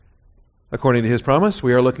According to His promise,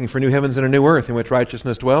 we are looking for new heavens and a new earth in which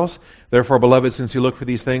righteousness dwells. Therefore, beloved, since you look for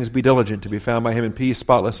these things, be diligent to be found by Him in peace,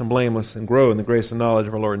 spotless and blameless, and grow in the grace and knowledge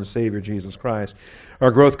of our Lord and Savior, Jesus Christ.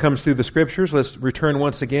 Our growth comes through the Scriptures. Let's return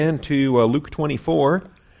once again to Luke 24.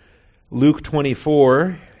 Luke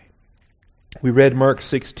 24. We read Mark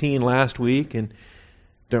 16 last week, and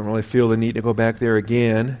don't really feel the need to go back there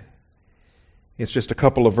again. It's just a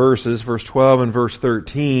couple of verses, verse 12 and verse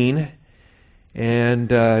 13. And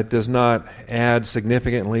it does not add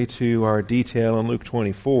significantly to our detail in Luke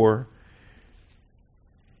 24.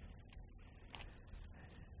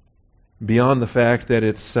 Beyond the fact that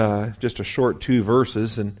it's just a short 2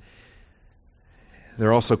 verses, and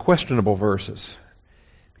they're also questionable verses.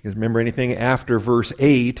 Because remember, anything after verse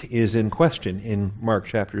 8 is in question in Mark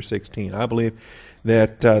chapter 16. I believe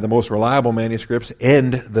that the most reliable manuscripts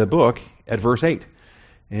end the book at verse 8.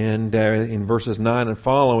 And in verses 9 and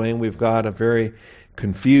following, we've got a very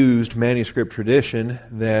confused manuscript tradition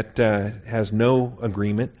that has no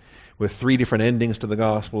agreement, with 3 different endings to the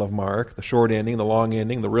Gospel of Mark: the short ending, the long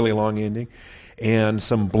ending, the really long ending, and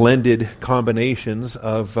some blended combinations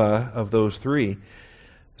of those 3.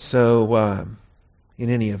 So, in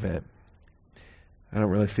any event, I don't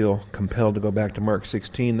really feel compelled to go back to Mark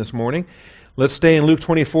 16 this morning. Let's stay in Luke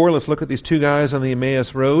 24. Let's look at these 2 guys on the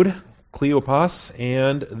Emmaus Road, Cleopas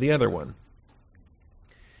and the other one.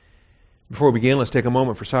 Before we begin, let's take a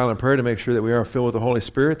moment for silent prayer to make sure that we are filled with the Holy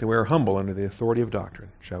Spirit, that we are humble under the authority of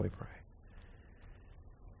doctrine. Shall we pray?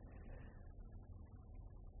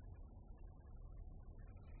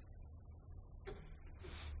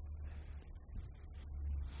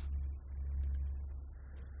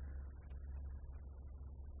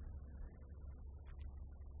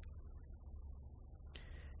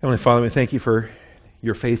 Heavenly Father, we thank you for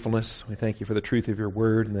your faithfulness. We thank you for the truth of your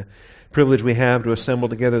word and the privilege we have to assemble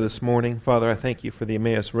together this morning. Father, I thank you for the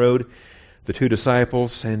Emmaus Road, the 2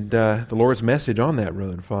 disciples, and the Lord's message on that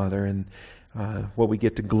road, Father, and what we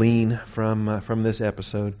get to glean from this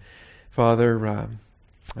episode. Father,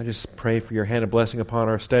 I just pray for your hand of blessing upon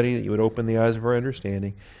our study, that you would open the eyes of our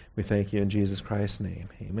understanding. We thank you in Jesus Christ's name.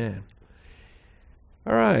 Amen.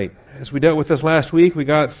 All right. As we dealt with this last week, we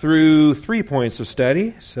got through 3 points of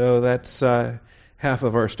study, so that's half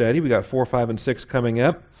of our study. We got 4, 5, and 6 coming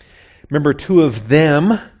up. Remember, 2 of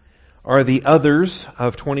them are the others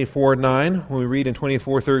of 24:9. When we read in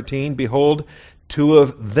 24:13, behold, 2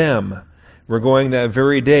 of them were going that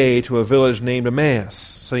very day to a village named Emmaus.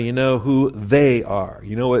 So you know who they are.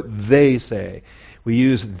 You know what they say. We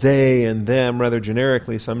use they and them rather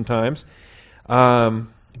generically sometimes.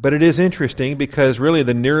 But it is interesting because really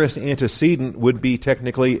the nearest antecedent would be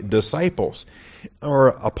technically disciples or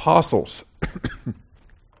apostles.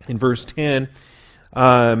 In verse 10,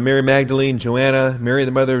 Mary Magdalene, Joanna, Mary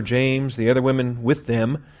the mother of James, the other women with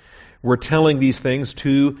them, were telling these things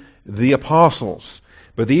to the apostles.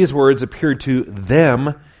 But these words appeared to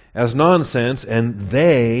them as nonsense, and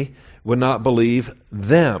they would not believe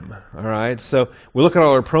them. All right, so we look at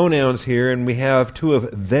all our pronouns here, and we have 2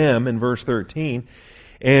 of them in verse 13.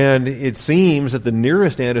 And it seems that the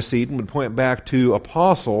nearest antecedent would point back to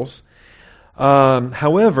apostles.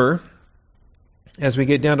 However, as we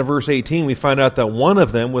get down to verse 18, we find out that one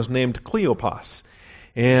of them was named Cleopas.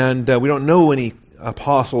 And we don't know any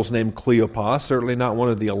apostles named Cleopas, certainly not one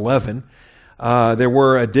of the 11. There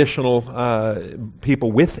were additional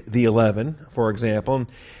people with the 11, for example,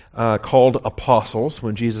 called apostles.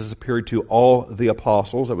 When Jesus appeared to all the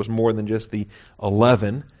apostles, it was more than just the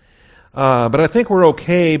 11. But I think we're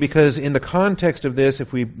okay because in the context of this,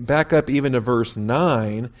 if we back up even to verse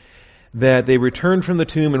 9, that they returned from the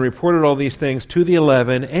tomb and reported all these things to the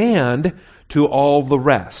 11 and to all the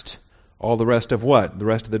rest. All the rest of what? The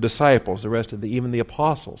rest of the disciples, the rest of even the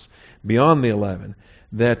apostles, beyond the 11,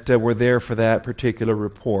 that were there for that particular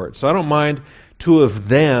report. So I don't mind 2 of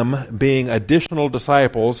them being additional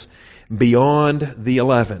disciples beyond the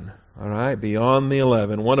 11. All right, beyond the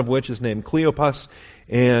 11, one of which is named Cleopas,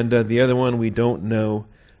 and the other one we don't know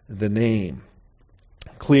the name.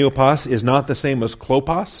 Cleopas is not the same as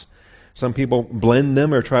Klopas. Some people blend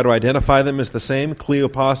them or try to identify them as the same.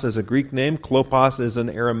 Cleopas is a Greek name. Klopas is an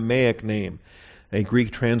Aramaic name, a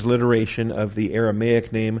Greek transliteration of the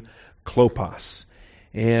Aramaic name Klopas.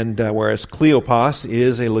 And whereas Cleopas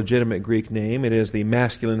is a legitimate Greek name, it is the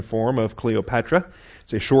masculine form of Cleopatra.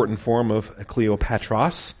 It's a shortened form of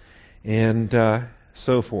Cleopatros, and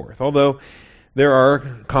so forth. Although there are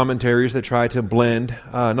commentaries that try to blend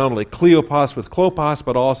not only Cleopas with Klopas,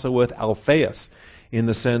 but also with Alphaeus, in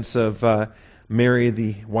the sense of Mary,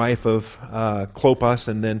 the wife of Klopas,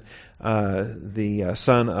 and then the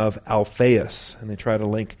son of Alphaeus. And they try to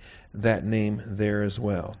link that name there as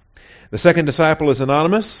well. The second disciple is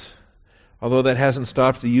anonymous, although that hasn't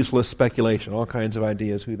stopped the useless speculation, all kinds of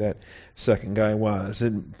ideas who that second guy was.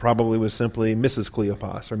 It probably was simply Mrs.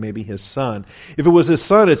 Cleopas, or maybe his son. If it was his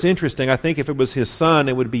son, it's interesting. I think if it was his son,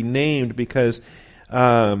 it would be named because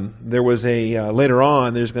there was later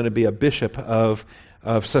on, there's going to be a bishop of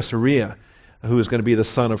Caesarea who is going to be the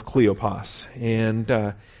son of Cleopas.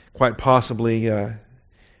 And quite possibly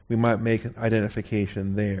we might make an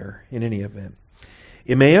identification there in any event.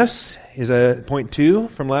 Emmaus is point 2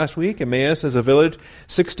 from last week. Emmaus is a village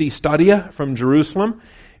 60 stadia from Jerusalem.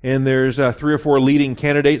 And there's 3 or 4 leading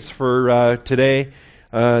candidates for today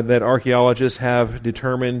that archaeologists have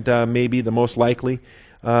determined maybe the most likely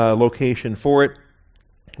location for it.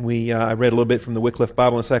 I read a little bit from the Wycliffe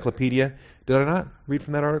Bible Encyclopedia. Did I not read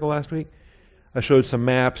from that article last week? I showed some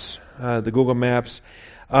maps, the Google Maps.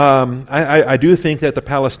 I do think that the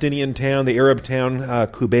Palestinian town, the Arab town,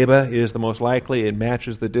 Kubeba, is the most likely. It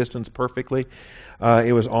matches the distance perfectly.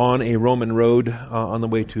 It was on a Roman road on the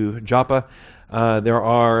way to Joppa. There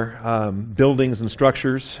are buildings and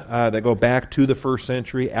structures that go back to the 1st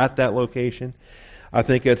century at that location. I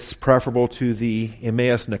think it's preferable to the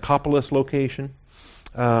Emmaus Nicopolis location,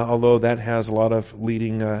 although that has a lot of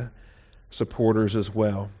leading supporters as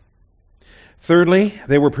well. Thirdly,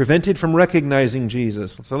 they were prevented from recognizing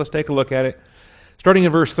Jesus. So let's take a look at it. Starting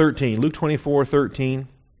in verse 13, Luke 24:13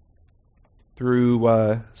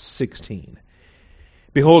 through 16.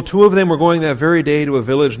 Behold, 2 of them were going that very day to a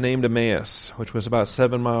village named Emmaus, which was about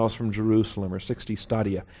 7 miles from Jerusalem, or 60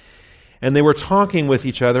 stadia. And they were talking with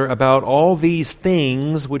each other about all these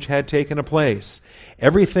things which had taken place.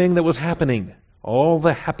 Everything that was happening, all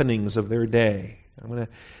the happenings of their day.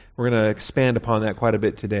 We're going to expand upon that quite a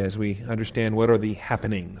bit today as we understand what are the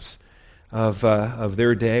happenings of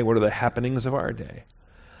their day, what are the happenings of our day.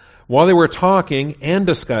 While they were talking and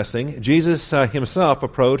discussing, Jesus himself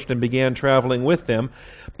approached and began traveling with them,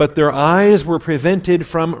 but their eyes were prevented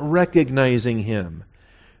from recognizing him.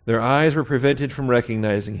 Their eyes were prevented from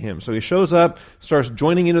recognizing him. So he shows up, starts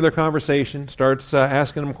joining into their conversation, starts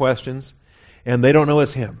asking them questions, and they don't know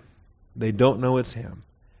it's him. They don't know it's him.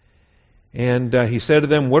 And he said to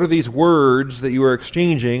them, what are these words that you are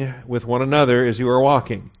exchanging with one another as you are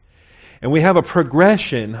walking? And we have a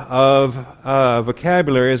progression of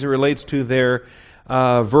vocabulary as it relates to their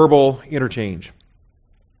verbal interchange.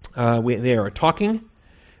 They are talking.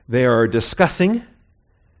 They are discussing.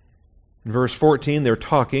 In verse 14, they're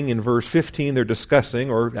talking. In verse 15, they're discussing,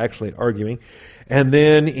 or actually arguing. And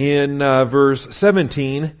then in verse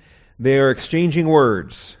 17, they are exchanging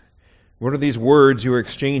words. What are these words you are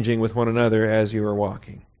exchanging with one another as you are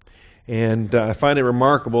walking? And I find it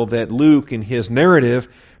remarkable that Luke, in his narrative,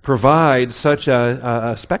 provides such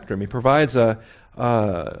a spectrum. He provides an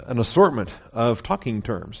assortment of talking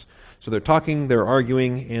terms. So they're talking, they're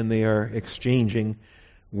arguing, and they are exchanging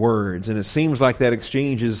words. And it seems like that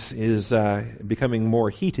exchange is becoming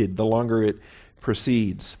more heated the longer it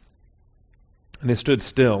proceeds. And they stood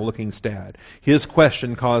still, looking sad. His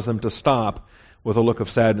question caused them to stop with a look of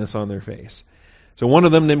sadness on their face. So one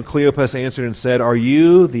of them, named Cleopas, answered and said, are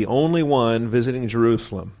you the only one visiting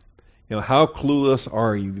Jerusalem? How clueless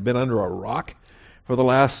are you? You've been under a rock for the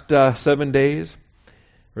last 7 days,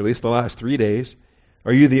 or at least the last 3 days.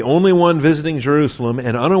 Are you the only one visiting Jerusalem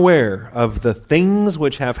and unaware of the things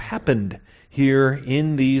which have happened here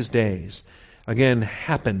in these days? Again,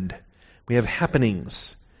 happened. We have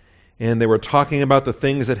happenings. And they were talking about the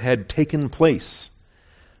things that had taken place.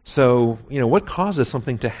 So, what causes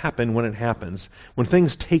something to happen when it happens? When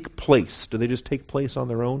things take place, do they just take place on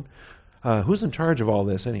their own? Who's in charge of all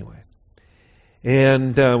this anyway?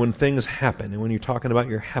 And when things happen, and when you're talking about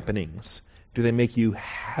your happenings, do they make you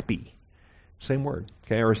happy? Same word,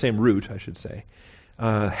 okay, or same root, I should say.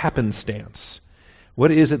 Happenstance. What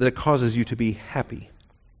is it that causes you to be happy?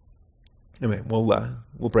 Anyway,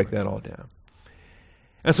 we'll break that all down.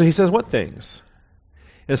 And so he says, what things?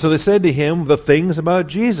 And so they said to him the things about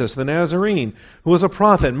Jesus, the Nazarene, who was a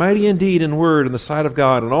prophet, mighty indeed in word in the sight of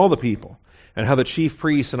God and all the people, and how the chief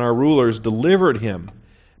priests and our rulers delivered him.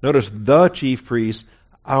 Notice, the chief priests,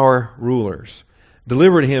 our rulers,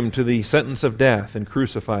 delivered him to the sentence of death and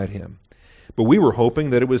crucified him. But we were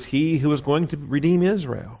hoping that it was he who was going to redeem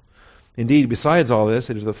Israel. Indeed, besides all this,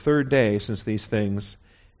 it is the 3rd day since these things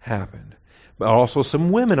happened. But also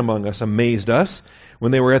some women among us amazed us.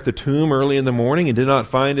 When they were at the tomb early in the morning and did not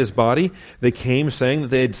find his body, they came saying that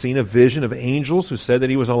they had seen a vision of angels who said that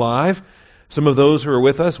he was alive. Some of those who were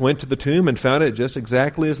with us went to the tomb and found it just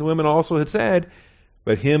exactly as the women also had said,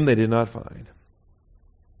 but him they did not find.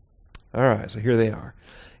 All right, so here they are.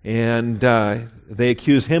 And they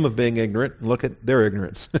accuse him of being ignorant, and look at their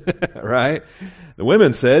ignorance, right? The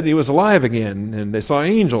women said he was alive again, and they saw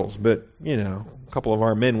angels, but, a couple of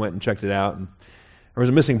our men went and checked it out, and there was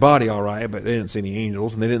a missing body, all right, but they didn't see any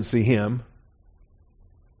angels, and they didn't see him.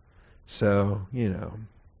 So,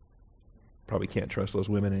 probably can't trust those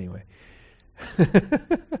women anyway.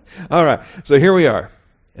 All right, so here we are,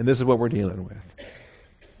 and this is what we're dealing with.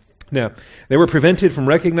 Now, they were prevented from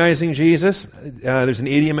recognizing Jesus. There's an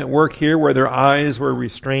idiom at work here where their eyes were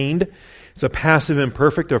restrained. It's a passive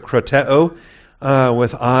imperfect of krateo,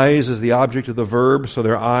 with eyes as the object of the verb, so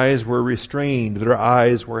their eyes were restrained, their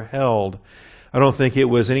eyes were held. I don't think it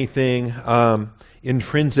was anything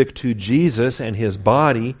intrinsic to Jesus and his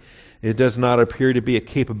body. It does not appear to be a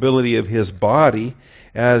capability of his body,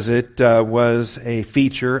 as it was a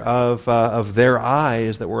feature of their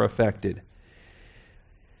eyes that were affected.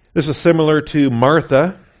 This is similar to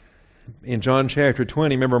Martha in John chapter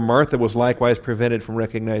 20. Remember, Martha was likewise prevented from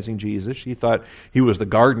recognizing Jesus. She thought he was the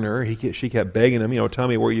gardener. She kept begging him, tell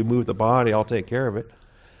me where you moved the body, I'll take care of it.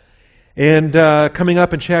 And coming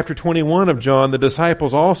up in chapter 21 of John, the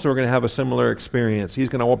disciples also are going to have a similar experience. He's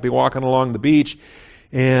going to be walking along the beach,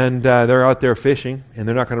 and they're out there fishing, and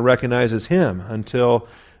they're not going to recognize it's him until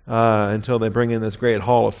they bring in this great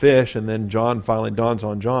haul of fish, and then John finally dawns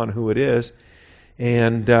on John who it is.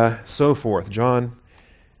 And so forth. John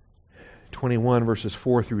 21, verses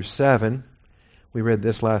 4 through 7. We read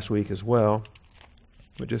this last week as well.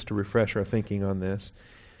 But just to refresh our thinking on this.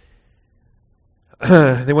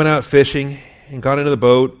 They went out fishing and got into the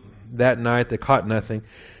boat. That night they caught nothing.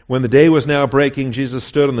 When the day was now breaking, Jesus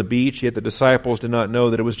stood on the beach, yet the disciples did not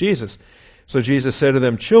know that it was Jesus. So Jesus said to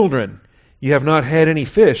them, "Children, you have not had any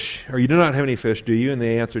fish, or you do not have any fish, do you?" And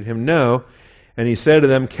they answered him, "No." And he said to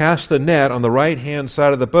them, "Cast the net on the right-hand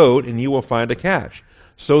side of the boat, and you will find a catch."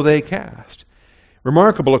 So they cast.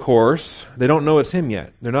 Remarkable, of course, they don't know it's him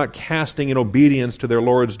yet. They're not casting in obedience to their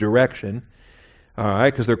Lord's direction, all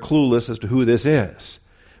right, because they're clueless as to who this is.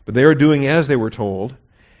 But they are doing as they were told,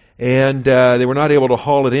 and they were not able to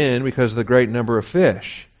haul it in because of the great number of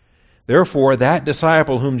fish. Therefore, that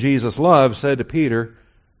disciple whom Jesus loved said to Peter,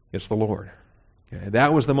 "It's the Lord." Okay,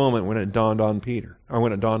 that was the moment when it dawned on Peter, or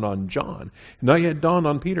when it dawned on John. Not yet dawned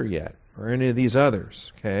on Peter yet, or any of these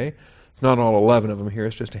others. Okay, it's not all 11 of them here;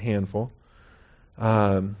 it's just a handful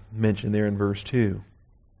mentioned there in verse 2.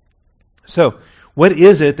 So, what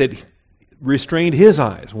is it that restrained his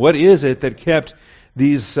eyes? What is it that kept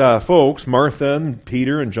these folks, Martha and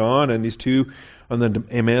Peter and John, and these two on the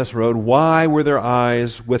Emmaus Road? Why were their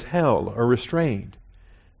eyes withheld or restrained?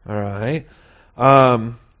 All right.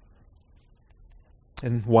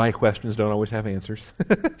 And why questions don't always have answers.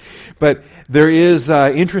 But there is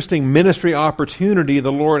interesting ministry opportunity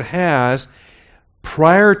the Lord has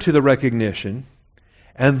prior to the recognition,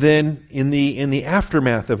 and then in the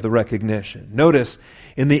aftermath of the recognition. Notice,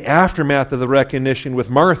 in the aftermath of the recognition with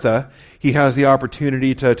Martha, he has the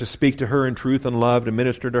opportunity to speak to her in truth and love, to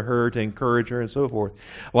minister to her, to encourage her, and so forth.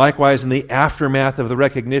 Likewise, in the aftermath of the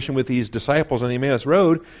recognition with these disciples on the Emmaus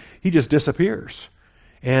Road, he just disappears.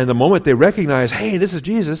 And the moment they recognize, hey, this is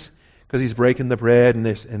Jesus, because he's breaking the bread, and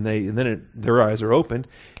then their eyes are opened,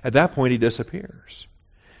 at that point he disappears.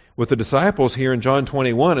 With the disciples here in John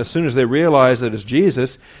 21, as soon as they realize that it's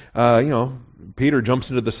Jesus, Peter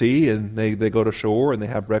jumps into the sea, and they go to shore, and they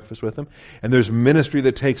have breakfast with him. And there's ministry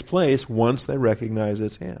that takes place once they recognize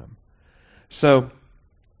it's him. So,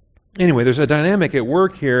 anyway, there's a dynamic at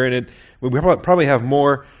work here, and we probably have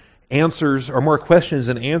more answers or more questions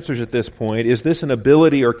than answers at this point. Is this an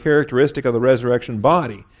ability or characteristic of the resurrection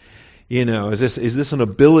body? Is this an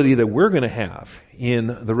ability that we're going to have in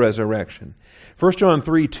the resurrection? 1 John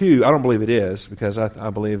 3:2, I don't believe it is, because I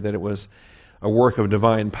believe that it was a work of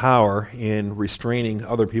divine power in restraining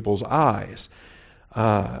other people's eyes.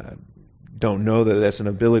 Don't know that that's an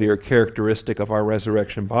ability or characteristic of our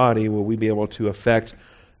resurrection body. Will we be able to affect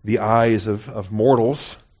the eyes of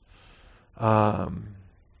mortals?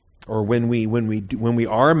 Or when we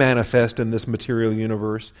are manifest in this material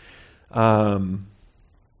universe,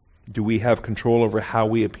 do we have control over how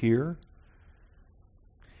we appear?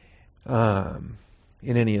 In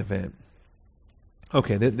any event.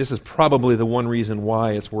 Okay, this is probably the one reason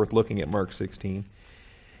why it's worth looking at Mark 16.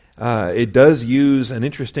 It does use an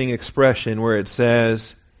interesting expression where it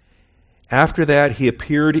says, after that he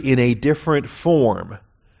appeared in a different form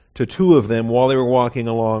to two of them while they were walking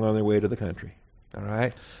along on their way to the country. All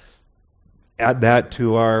right? Add that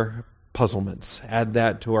to our puzzlements. Add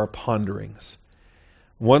that to our ponderings.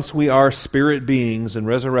 Once we are spirit beings in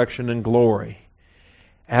resurrection and glory,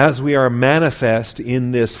 as we are manifest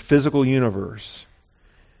in this physical universe,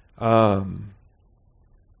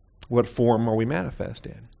 what form are we manifest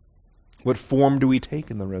in? What form do we take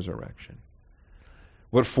in the resurrection?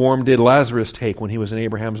 What form did Lazarus take when he was in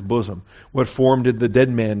Abraham's bosom? What form did the dead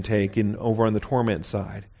man take over on the torment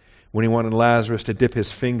side when he wanted Lazarus to dip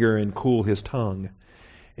his finger and cool his tongue?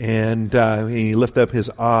 And he lifted up his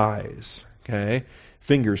eyes. Okay,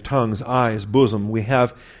 fingers, tongues, eyes, bosom. We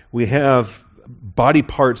have body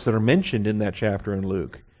parts that are mentioned in that chapter in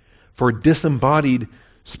Luke for disembodied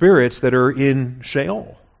spirits that are in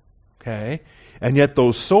Sheol. Okay, and yet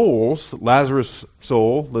those souls, Lazarus'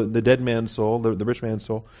 soul, the dead man's soul, the rich man's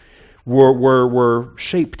soul, were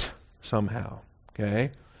shaped somehow. Okay,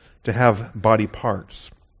 to have body parts.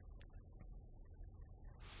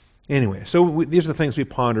 Anyway, so these are the things we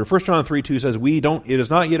ponder. 1 John 3:2 says, it has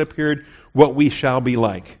not yet appeared what we shall be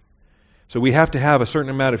like. So we have to have a certain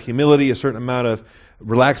amount of humility, a certain amount of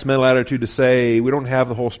relaxed mental attitude to say, we don't have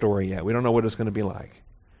the whole story yet. We don't know what it's going to be like.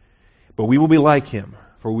 But we will be like him,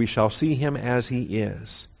 for we shall see him as he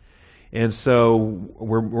is. And so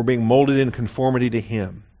we're being molded in conformity to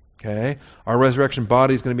him. Okay? Our resurrection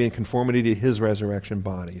body is going to be in conformity to his resurrection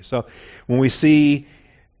body. So when we see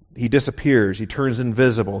he disappears, he turns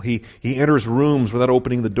invisible, he enters rooms without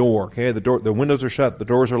opening the door. Okay, the windows are shut, the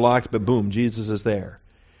doors are locked, but boom, Jesus is there.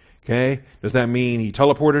 Okay, does that mean he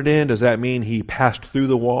teleported in? Does that mean he passed through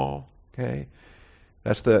the wall? Okay,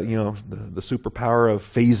 that's the superpower of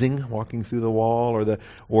phasing, walking through the wall,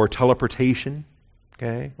 or teleportation.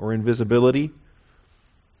 Okay, or invisibility.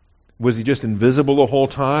 Was he just invisible the whole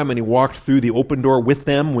time and he walked through the open door with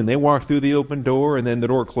them when they walked through the open door and then the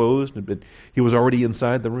door closed but he was already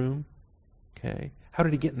inside the room? Okay. How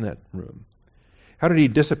did he get in that room? How did he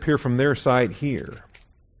disappear from their sight here?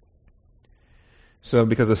 So,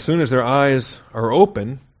 because as soon as their eyes are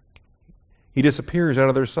open, he disappears out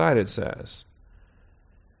of their sight, it says.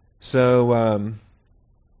 So,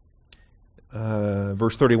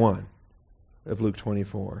 verse 31 of Luke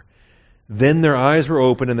 24. Then their eyes were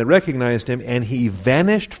open and they recognized him and he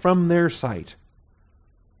vanished from their sight.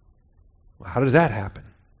 Well, how does that happen?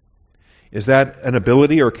 Is that an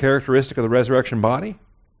ability or characteristic of the resurrection body?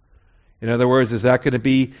 In other words, is that going to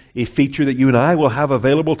be a feature that you and I will have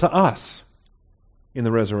available to us in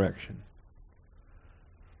the resurrection?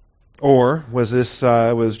 Or was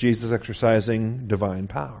Jesus exercising divine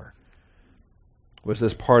power? Was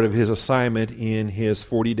this part of his assignment in his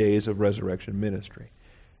 40 days of resurrection ministry?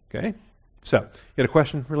 Okay? So, you got a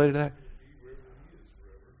question related to that?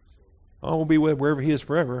 Oh, we'll be wherever he is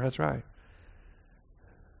forever. That's right.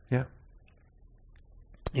 Yeah.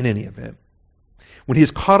 In any event. When he is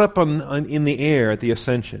caught up in the air at the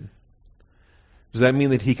ascension, does that mean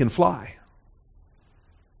that he can fly?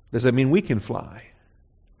 Does that mean we can fly?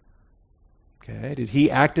 Okay. Did he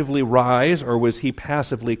actively rise or was he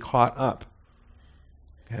passively caught up?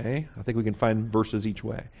 Okay. I think we can find verses each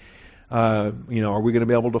way. Are we going to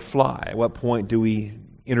be able to fly? At what point do we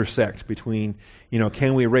intersect between,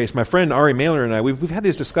 can we race? My friend Ari Mailer and I, we've had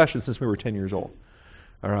these discussions since we were 10 years old.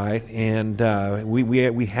 All right, and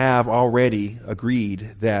we have already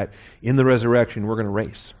agreed that in the resurrection we're going to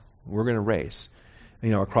race. We're going to race,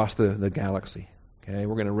 across the galaxy. Okay,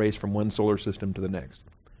 we're going to race from one solar system to the next,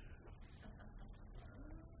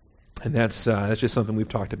 and that's just something we've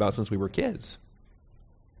talked about since we were kids.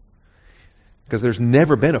 Because there's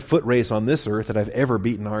never been a foot race on this earth that I've ever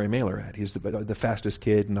beaten Ari Mailer at. He's the fastest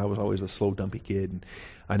kid, and I was always a slow, dumpy kid, and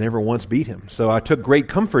I never once beat him. So I took great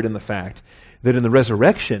comfort in the fact that in the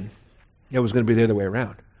resurrection, it was going to be the other way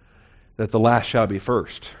around. That the last shall be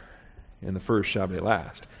first, and the first shall be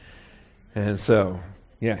last. And so,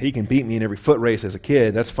 yeah, he can beat me in every foot race as a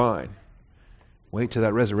kid. That's fine. Wait till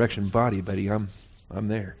that resurrection body, buddy. I'm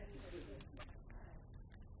there.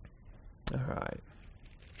 All right.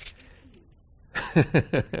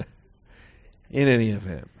 In any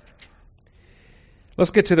event,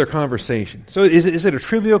 let's get to their conversation. So, is it a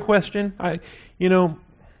trivial question?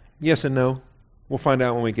 Yes and no. We'll find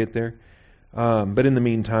out when we get there. But in the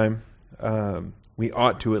meantime, we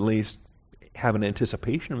ought to at least have an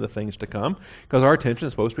anticipation of the things to come, because our attention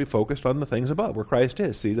is supposed to be focused on the things above, where Christ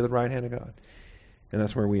is, seated at the right hand of God, and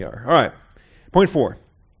that's where we are. All right. Point 4.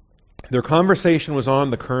 Their conversation was on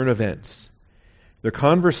the current events. Their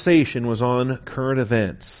conversation was on current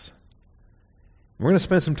events. We're going to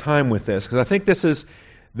spend some time with this because I think this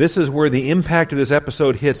is where the impact of this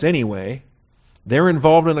episode hits anyway. They're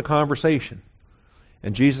involved in a conversation,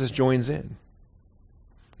 and Jesus joins in.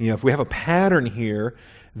 If we have a pattern here,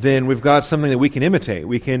 then we've got something that we can imitate.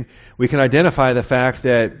 We can identify the fact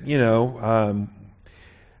that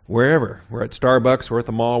wherever we're at Starbucks, we're at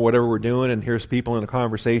the mall, whatever we're doing, and here's people in a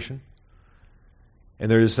conversation. And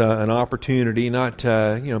there's an opportunity not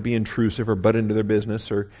to be intrusive or butt into their business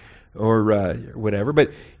or or whatever.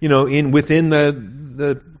 But within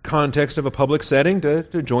the context of a public setting,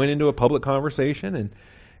 to join into a public conversation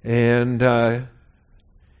and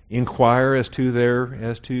inquire as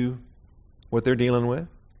to what they're dealing with.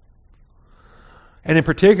 And in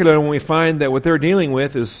particular, when we find that what they're dealing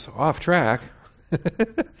with is off track,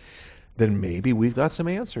 then maybe we've got some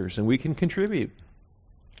answers and we can contribute.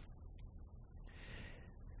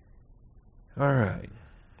 All right.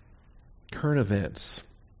 Current events.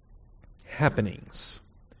 Happenings.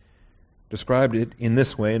 Described it in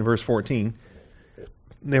this way in verse 14.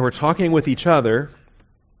 They were talking with each other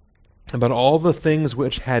about all the things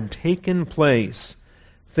which had taken place.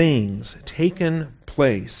 Things taken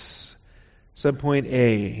place. Subpoint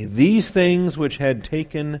A. These things which had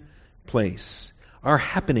taken place are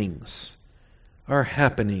happenings. Are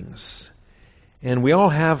happenings. And we all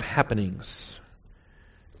have happenings.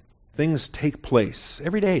 Things take place.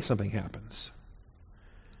 Every day something happens.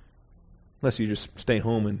 Unless you just stay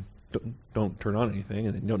home and don't turn on anything,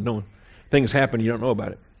 and then things happen, you don't know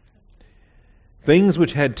about it. Things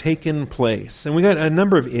which had taken place. And we got a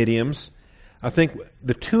number of idioms. I think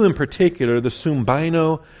the two in particular, the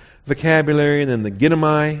Sumbino vocabulary and then the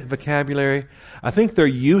Ginomai vocabulary, I think they're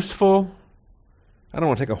useful. I don't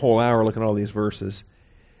want to take a whole hour looking at all these verses.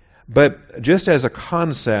 But just as a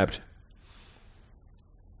concept,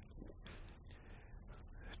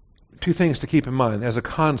 two things to keep in mind. As a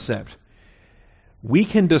concept, we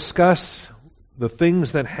can discuss the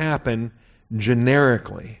things that happen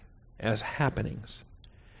generically as happenings.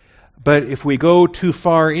 But if we go too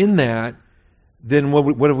far in that, then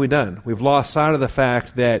what have we done? We've lost sight of the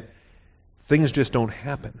fact that things just don't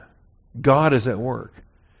happen. God is at work.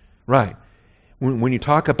 Right. When you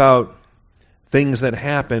talk about things that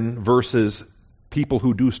happen versus people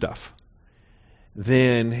who do stuff,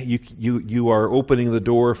 then you are opening the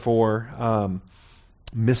door for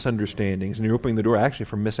misunderstandings, and you're opening the door actually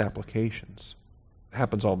for misapplications. It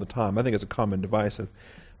happens all the time. I think it's a common device of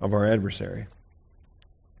our adversary.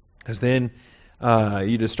 Because then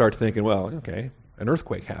you just start thinking, well, okay, an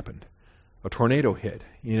earthquake happened, a tornado hit,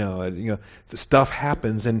 the stuff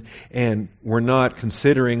happens, and we're not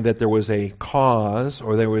considering that there was a cause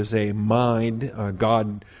or there was a mind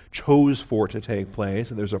God chose for it to take place,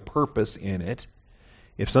 and there's a purpose in it.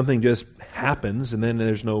 If something just happens and then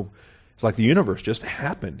it's like the universe just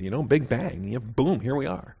happened, Big Bang, boom, here we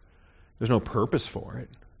are. There's no purpose for it.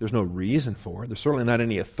 There's no reason for it. There's certainly not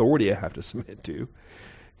any authority I have to submit to.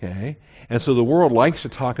 Okay, and so the world likes to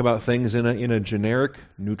talk about things in a generic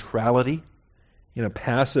neutrality, in a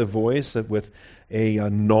passive voice with a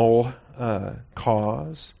null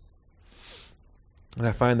cause. And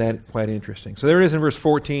I find that quite interesting. So there it is in verse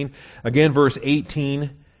 14. Again, verse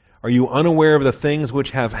 18. Are you unaware of the things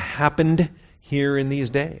which have happened here in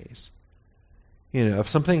these days? If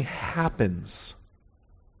something happens,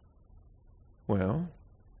 well,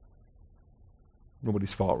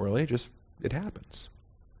 nobody's fault really, just it happens.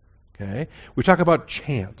 Okay? We talk about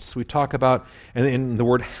chance. We talk about, and the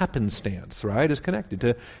word happenstance, right, is connected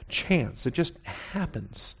to chance. It just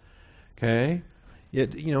happens. Okay?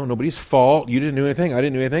 Nobody's fault. You didn't do anything. I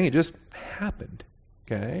didn't do anything. It just happened.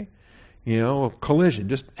 Okay? A collision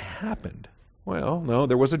just happened. Well, no,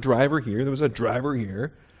 there was a driver here. There was a driver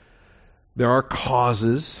here. There are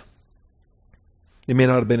causes. It may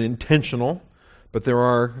not have been intentional, but there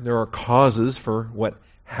are causes for what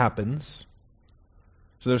happens.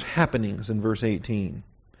 So there's happenings in verse 18.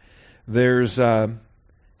 There's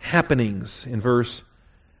happenings in verse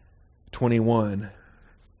 21.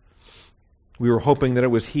 We were hoping that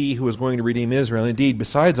it was He who was going to redeem Israel. Indeed,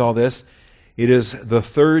 besides all this, it is the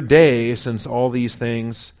third day since all these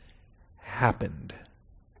things happened.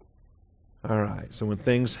 All right, so when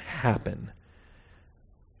things happen,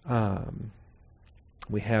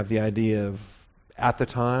 we have the idea of at the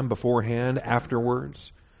time, beforehand,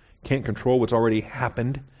 afterwards. Can't control what's already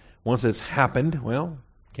happened. Once it's happened, well,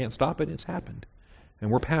 can't stop it. It's happened.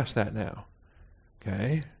 And we're past that now.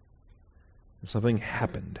 Okay? Something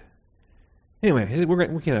happened. Anyway,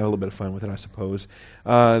 we can have a little bit of fun with it, I suppose.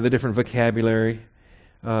 The different vocabulary.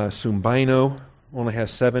 Sumbino only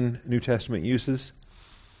has 7 New Testament uses.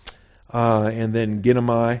 And then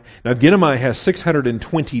Ginomai. Now, Ginomai has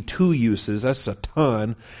 622 uses. That's a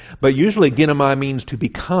ton. But usually Ginomai means to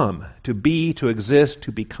become, to be, to exist,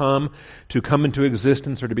 to become, to come into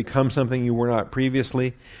existence, or to become something you were not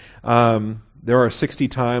previously. There are 60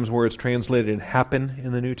 times where it's translated happen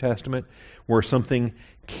in the New Testament, where something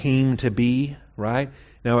came to be, right?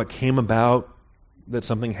 Now it came about that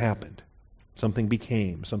something happened. Something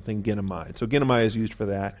became, something Ginomai. So Ginomai is used for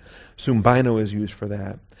that. Sumbino is used for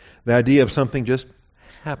that. The idea of something just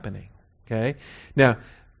happening. Okay? Now,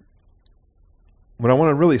 what I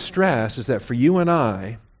want to really stress is that for you and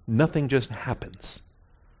I, nothing just happens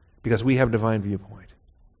because we have divine viewpoint.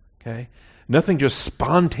 Okay? Nothing just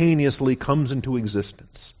spontaneously comes into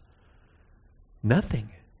existence. Nothing.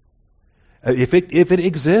 If it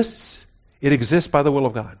exists, it exists by the will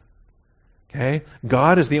of God. Okay?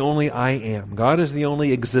 God is the only I am. God is the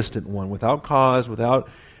only existent one, without cause, without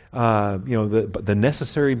the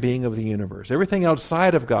necessary being of the universe. Everything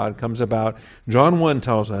outside of God comes about. John 1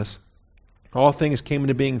 tells us, all things came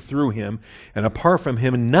into being through him, and apart from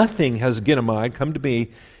him, nothing has Ginomai come to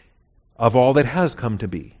be of all that has come to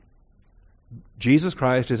be. Jesus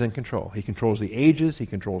Christ is in control. He controls the ages. He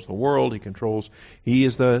controls the world. He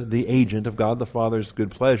is the agent of God the Father's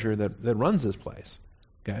good pleasure that runs this place.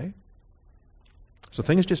 Okay? So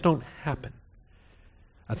things just don't happen.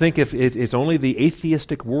 I think if it's only the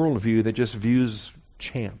atheistic worldview that just views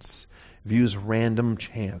chance, views random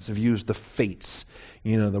chance, views the fates.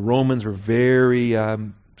 The Romans were very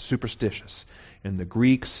superstitious, and the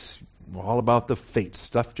Greeks were all about the fates.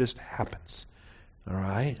 Stuff just happens. All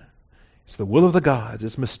right? It's the will of the gods.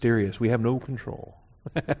 It's mysterious. We have no control.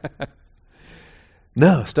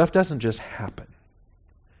 No, stuff doesn't just happen.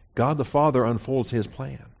 God the Father unfolds His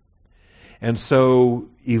plan. And so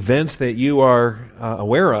events that you are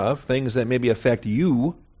aware of, things that maybe affect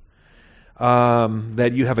you,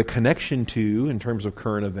 that you have a connection to in terms of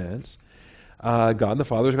current events, God the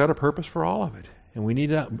Father's got a purpose for all of it. And we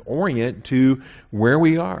need to orient to where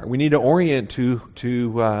we are. We need to orient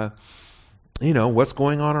to what's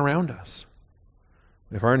going on around us.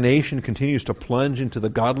 If our nation continues to plunge into the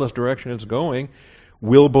godless direction it's going,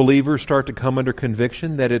 will believers start to come under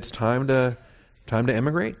conviction that it's time to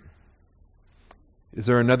emigrate? Is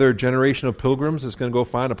there another generation of pilgrims that's going to go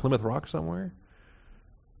find a Plymouth Rock somewhere?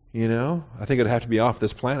 I think it'd have to be off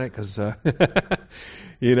this planet because,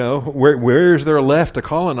 where is there left to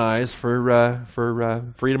colonize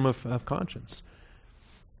for freedom of conscience?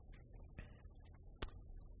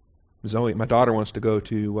 Zoe, my daughter, wants to go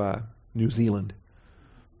to New Zealand.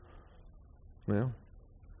 Well,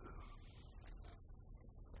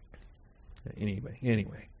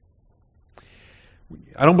 anyway.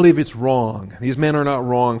 I don't believe it's wrong. These men are not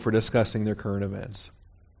wrong for discussing their current events.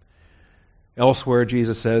 Elsewhere,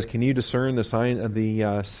 Jesus says, can you discern the sign of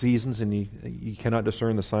the seasons, and you cannot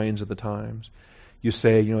discern the signs of the times? You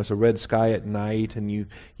say, it's a red sky at night, and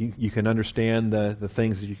you can understand the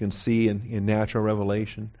things that you can see in natural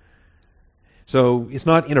revelation. So it's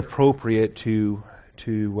not inappropriate to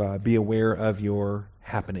be aware of your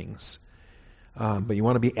happenings. But you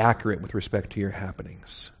want to be accurate with respect to your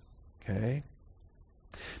happenings. Okay?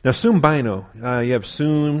 Now, sum bino. You have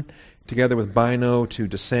sum together with bino, to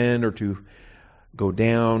descend or to go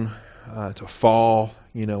down, to fall.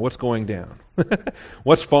 What's going down?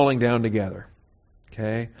 What's falling down together?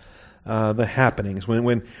 Okay? The happenings.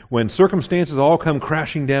 When circumstances all come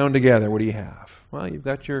crashing down together, what do you have? Well, you've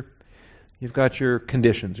got your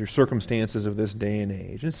conditions, your circumstances of this day and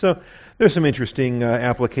age. And so there's some interesting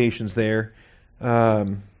applications there.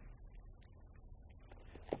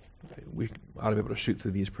 We ought to be able to shoot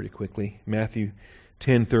through these pretty quickly. Matthew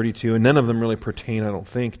 10:32, and none of them really pertain, I don't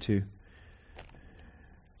think, to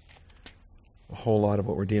a whole lot of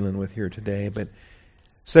what we're dealing with here today. But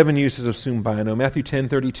 7 uses of sum bino. Matthew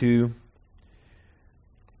 10:32.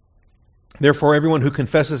 Therefore, everyone who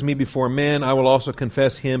confesses me before men, I will also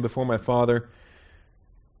confess him before my Father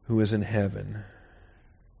who is in heaven.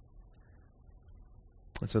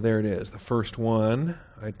 And so there it is. The first one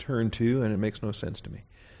I turn to, and it makes no sense to me.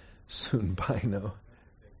 Sum bino.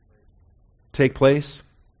 Take place?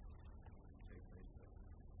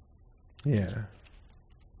 Yeah.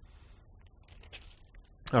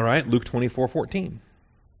 All right, Luke 24:14.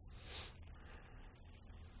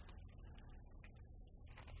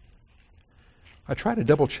 I try to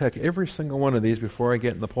double check every single one of these before I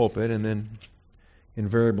get in the pulpit, and then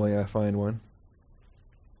invariably I find one.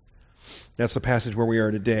 That's the passage where we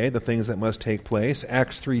are today, the things that must take place.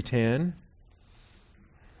 Acts 3:10.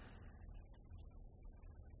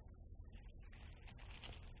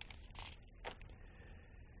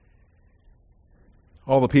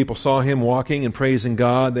 All the people saw him walking and praising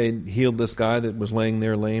God. They healed this guy that was laying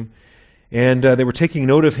there lame. And they were taking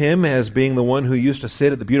note of him as being the one who used to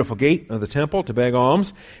sit at the beautiful gate of the temple to beg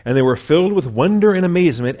alms. And they were filled with wonder and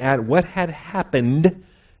amazement at what had happened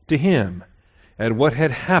to him. At what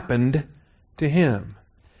had happened to him.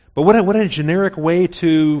 But what a generic way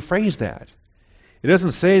to phrase that. It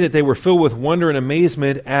doesn't say that they were filled with wonder and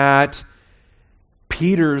amazement at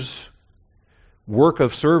Peter's work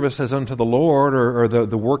of service as unto the Lord, or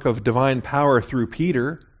the work of divine power through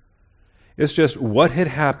Peter. It's just what had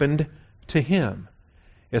happened to him.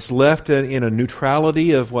 It's left in a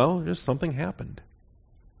neutrality of, well, just something happened.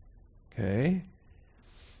 Okay?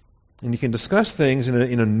 And you can discuss things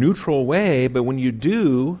in a neutral way, but when you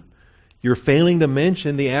do, you're failing to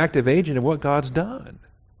mention the active agent of what God's done.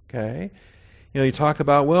 Okay? You talk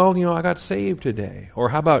about, well, I got saved today. Or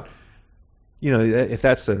how about, if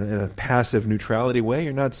that's in a passive neutrality way,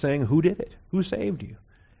 you're not saying who did it, who saved you,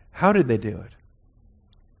 how did they do it.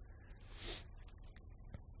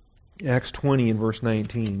 Acts 20 and verse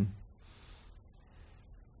 19.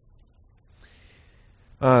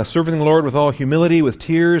 Serving the Lord with all humility, with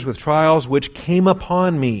tears, with trials, which came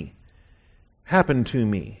upon me, happened to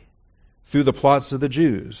me, through the plots of the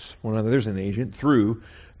Jews. Well, there's an agent, through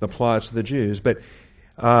the plots of the Jews. But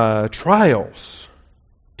trials,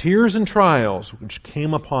 tears and trials, which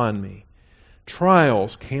came upon me.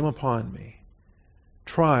 Trials came upon me.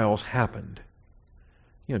 Trials happened.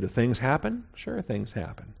 Do things happen? Sure, things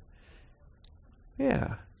happen.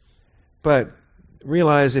 Yeah. But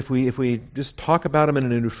realize if we just talk about them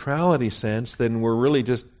in a neutrality sense, then we're really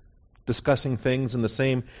just discussing things in the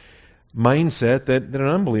same mindset that an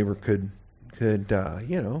unbeliever could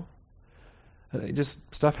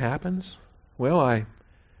just stuff happens. Well,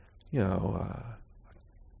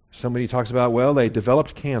 somebody talks about, well, they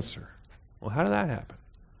developed cancer. Well, how did that happen?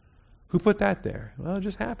 Who put that there? Well, it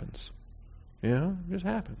just happens. It just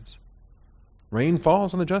happens. Rain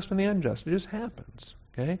falls on the just and the unjust. It just happens.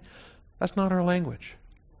 Okay? That's not our language.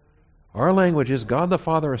 Our language is God the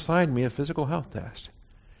Father assigned me a physical health test.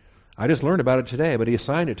 I just learned about it today, but He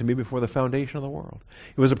assigned it to me before the foundation of the world.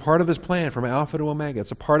 It was a part of His plan from Alpha to Omega.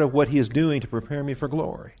 It's a part of what He is doing to prepare me for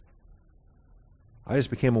glory. I just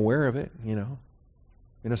became aware of it,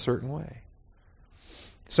 in a certain way.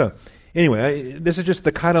 So, anyway, this is just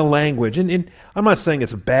the kind of language. And I'm not saying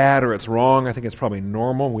it's bad or it's wrong. I think it's probably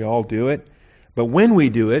normal. We all do it. But when we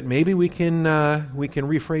do it, maybe we can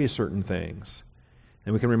rephrase certain things,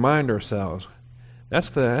 and we can remind ourselves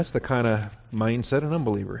that's the kind of mindset an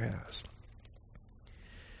unbeliever has.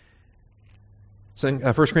 So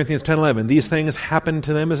 1 Corinthians 10:11, these things happened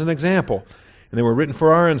to them as an example, and they were written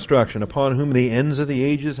for our instruction, upon whom the ends of the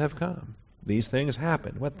ages have come. These things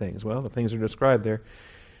happened. What things? Well, the things are described there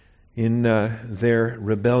in their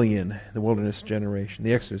rebellion, the wilderness generation,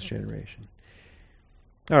 the Exodus generation.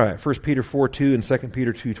 All right, 1 Peter 4:2 and 2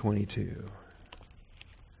 Peter 2:22.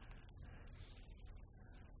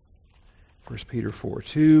 1 Peter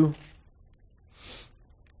 4:2,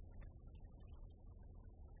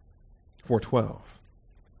 4:12.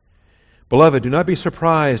 Beloved, do not be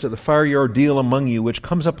surprised at the fiery ordeal among you, which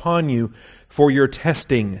comes upon you for your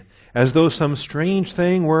testing, as though some strange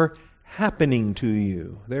thing were happening to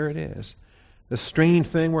you. There it is. The strange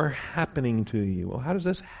thing were happening to you. Well, how does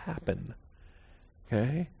this happen?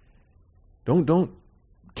 Okay? Don't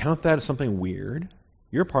count that as something weird.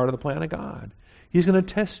 You're part of the plan of God. He's going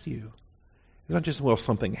to test you. It's not just, well,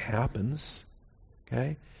 something happens.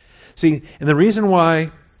 Okay? See, and the reason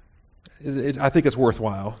why I think it's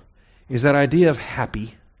worthwhile is that idea of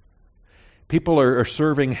happy. People are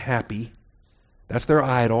serving happy. That's their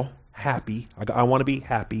idol, happy. I want to be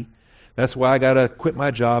happy. That's why I got to quit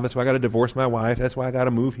my job. That's why I got to divorce my wife. That's why I got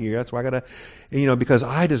to move here. That's why I got to, because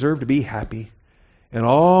I deserve to be happy. And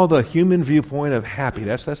all the human viewpoint of happy,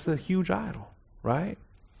 that's the huge idol, right?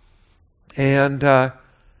 And the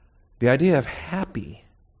idea of happy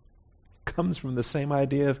comes from the same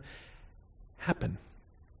idea of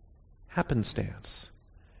happenstance.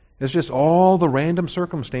 It's just all the random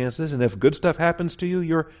circumstances, and if good stuff happens to you,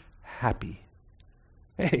 you're happy.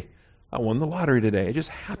 Hey, I won the lottery today. It just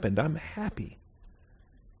happened. I'm happy.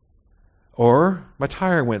 Or my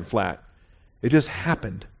tire went flat. It just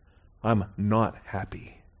happened. I'm not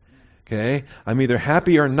happy. Okay? I'm either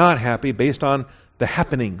happy or not happy based on the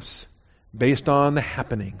happenings. Based on the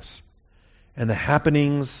happenings. And the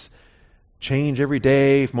happenings change every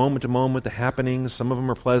day, moment to moment, the happenings. Some of them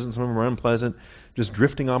are pleasant, some of them are unpleasant. Just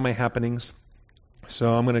drifting on my happenings.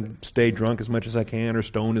 So I'm going to stay drunk as much as I can or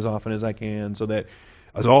stoned as often as I can so that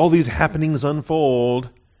as all these happenings unfold,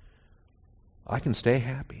 I can stay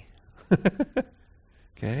happy.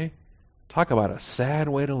 Okay? Talk about a sad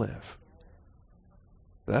way to live.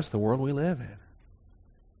 But that's the world we live in.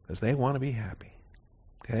 Because they want to be happy.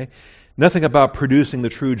 Okay? Nothing about producing the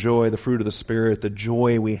true joy, the fruit of the Spirit, the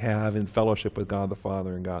joy we have in fellowship with God the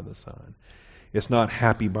Father and God the Son. It's not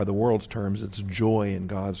happy by the world's terms, it's joy in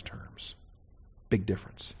God's terms. Big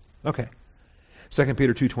difference. Okay. 2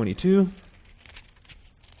 Peter 2:22.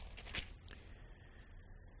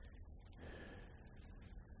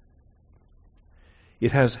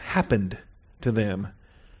 It has happened to them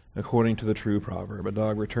according to the true proverb. A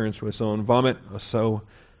dog returns to its own vomit, so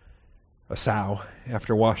a sow,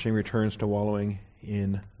 after washing, returns to wallowing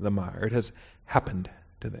in the mire. It has happened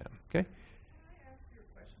to them. Okay? Can I ask you a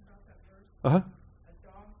question about that verse? Uh-huh. A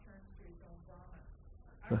dog turns to his own vomit.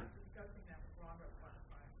 I was discussing that with Rhonda one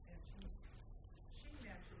time, and she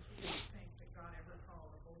mentioned she didn't think that God ever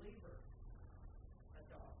called a believer a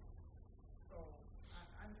dog. So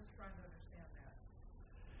I'm just trying to understand that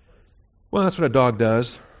verse. Well, that's what a dog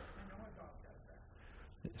does. I know a dog does that.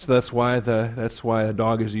 So that's why a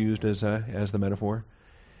dog is used as the metaphor.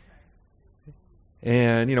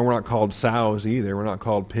 And we're not called sows either. We're not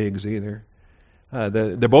called pigs either.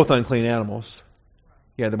 They're both unclean animals.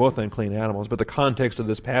 Yeah, they're both unclean animals. But the context of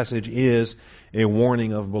this passage is a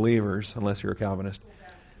warning of believers, unless you're a Calvinist.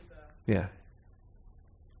 Yeah.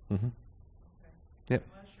 Mm-hmm. Yep.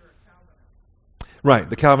 Unless you're a Calvinist. Right.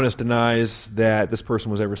 The Calvinist denies that this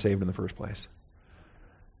person was ever saved in the first place.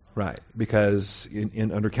 Right. Because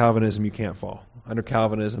under Calvinism, you can't fall. Under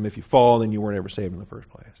Calvinism, if you fall, then you weren't ever saved in the first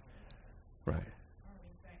place. Right.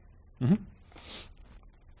 Mm-hmm.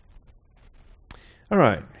 All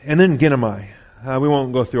right. And then Genomai. We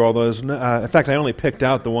won't go through all those. In fact, I only picked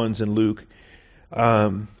out the ones in Luke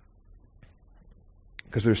because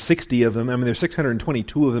there's 60 of them. I mean, there's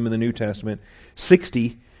 622 of them in the New Testament.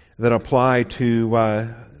 60 that apply to,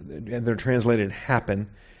 and they're translated happen.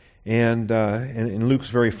 And Luke's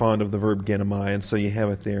very fond of the verb genomai, and so you have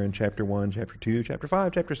it there in chapter 1, chapter 2, chapter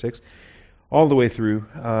 5, chapter 6, all the way through.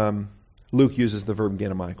 Luke uses the verb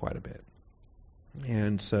genomai quite a bit.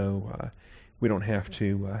 And so we don't have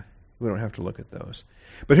to look at those.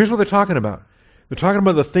 But here's what they're talking about. They're talking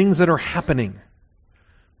about the things that are happening.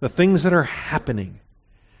 The things that are happening.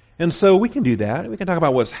 And so we can do that. We can talk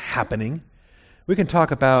about what's happening. We can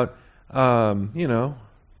talk about, the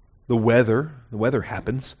weather. The weather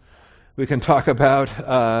happens. We can talk about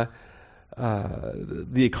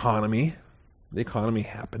the economy. The economy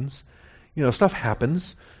happens. Stuff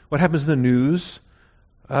happens. What happens in the news?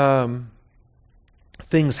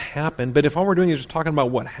 Things happen. But if all we're doing is just talking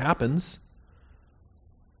about what happens,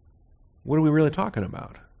 what are we really talking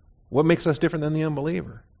about? What makes us different than the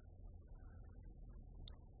unbeliever?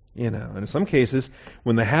 And in some cases,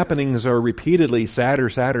 when the happenings are repeatedly sadder,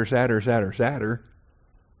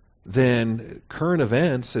 then current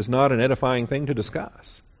events is not an edifying thing to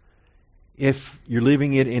discuss. If you're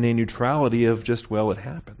leaving it in a neutrality of just, well, it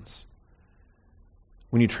happens.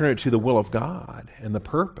 When you turn it to the will of God and the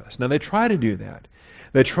purpose. Now, they try to do that.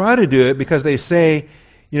 They try to do it because they say,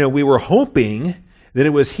 we were hoping that it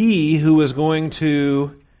was He who was going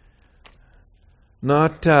to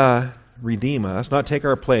not redeem us, not take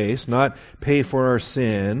our place, not pay for our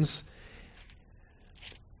sins.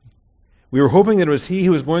 We were hoping that it was He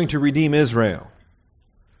who was going to redeem Israel.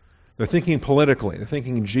 They're thinking politically. They're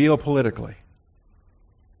thinking geopolitically.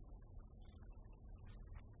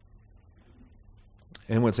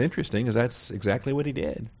 And what's interesting is that's exactly what He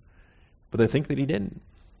did. But they think that He didn't,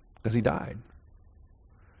 because He died.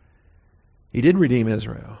 He did redeem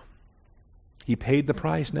Israel. He paid the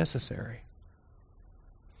price necessary.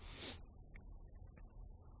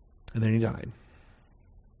 And then He died.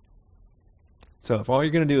 So if all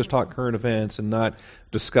you're going to do is talk current events and not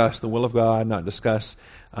discuss the will of God, not discuss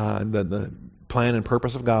the plan and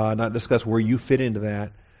purpose of God, not discuss where you fit into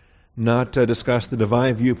that, not discuss the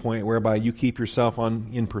divine viewpoint whereby you keep yourself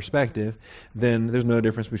in perspective, then there's no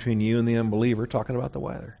difference between you and the unbeliever talking about the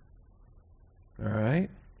weather. All right?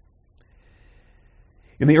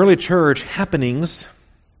 In the early church, happenings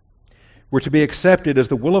were to be accepted as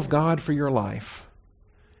the will of God for your life.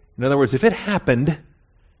 In other words, if it happened,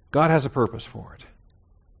 God has a purpose for it.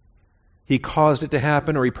 He caused it to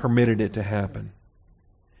happen or He permitted it to happen.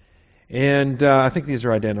 And I think these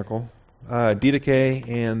are identical. Didache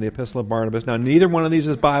and the Epistle of Barnabas. Now, neither one of these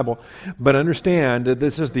is Bible, but understand that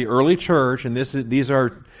this is the early church, and these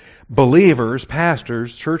are believers,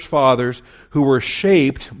 pastors, church fathers, who were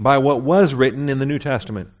shaped by what was written in the New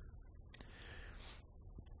Testament.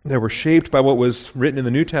 They were shaped by what was written in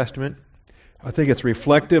the New Testament. I think it's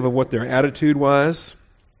reflective of what their attitude was.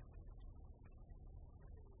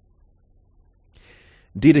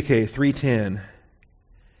 Didache 3:10.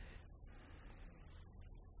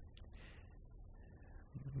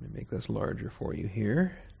 Let me make this larger for you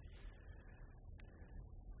here.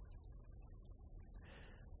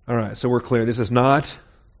 All right, so we're clear. This is not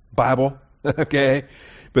Bible, okay?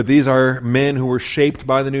 But these are men who were shaped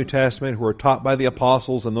by the New Testament, who were taught by the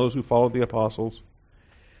apostles and those who followed the apostles.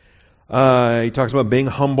 He talks about being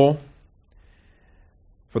humble.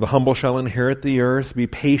 For the humble shall inherit the earth. Be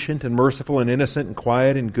patient and merciful and innocent and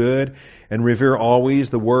quiet and good, and revere always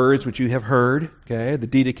the words which you have heard. Okay, the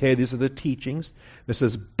Didache, these are the teachings. This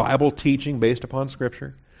is Bible teaching based upon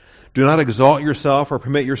Scripture. Do not exalt yourself or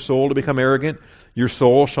permit your soul to become arrogant. Your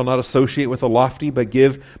soul shall not associate with the lofty, but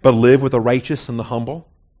live with the righteous and the humble.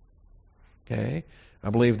 Okay? I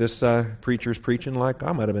believe this preacher's preaching like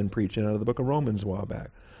I might have been preaching out of the book of Romans a while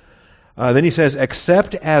back. Then he says,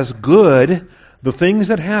 accept as good the things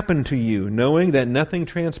that happen to you, knowing that nothing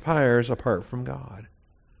transpires apart from God.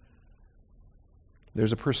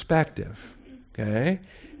 There's a perspective. Okay?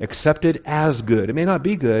 Accept it as good. It may not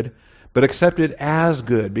be good, but accept it as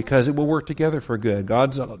good because it will work together for good.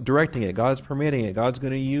 God's directing it. God's permitting it. God's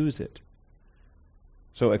going to use it.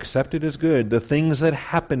 So accept it as good. The things that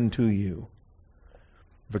happen to you.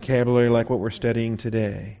 Vocabulary like what we're studying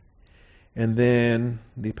today. And then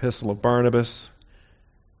the Epistle of Barnabas.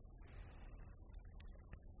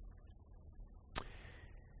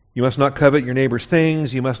 You must not covet your neighbor's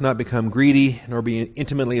things. You must not become greedy, nor be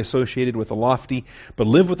intimately associated with the lofty, but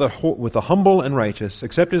live with the humble and righteous.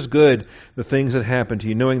 Accept as good the things that happen to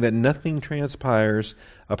you, knowing that nothing transpires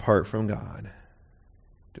apart from God.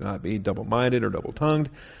 Do not be double-minded or double-tongued.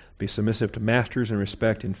 Be submissive to masters in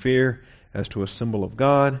respect and fear, as to a symbol of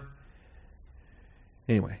God.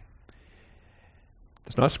 Anyway,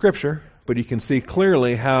 it's not Scripture, but you can see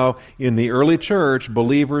clearly how in the early church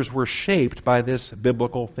believers were shaped by this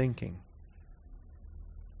biblical thinking.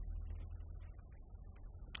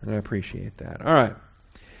 And I appreciate that. All right.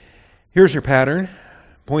 Here's your pattern.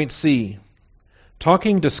 Point C.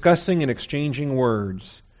 Talking, discussing, and exchanging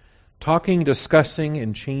words. Talking, discussing,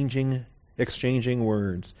 and exchanging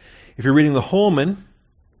words. If you're reading the Holman,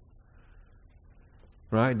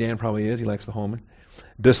 right? Dan probably is. He likes the Holman.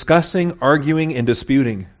 Discussing, arguing, and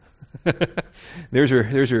disputing. There's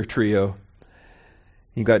your trio.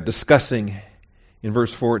 You've got discussing in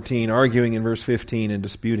verse 14, arguing in verse 15, and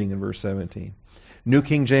disputing in verse 17. New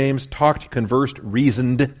King James, talked, conversed,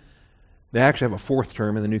 reasoned. They actually have a fourth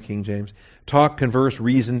term in the New King James. Talk, converse,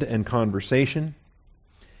 reasoned, and conversation.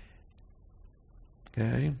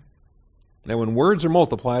 Okay. Now when words are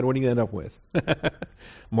multiplied, what do you end up with?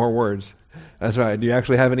 More words. That's right. Do you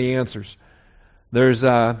actually have any answers? There's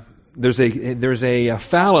a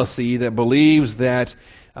fallacy that believes that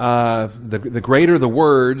the greater the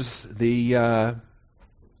words, the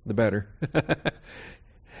better.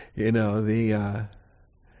 The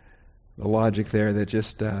logic there that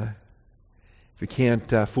just if you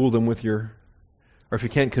can't fool them with or if you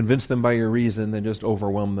can't convince them by your reason, then just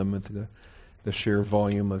overwhelm them with the sheer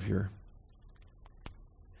volume of your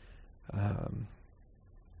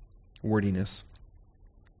wordiness.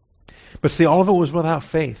 But see, all of it was without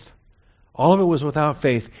faith. All of it was without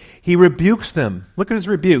faith. He rebukes them. Look at his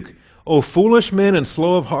rebuke. O foolish men and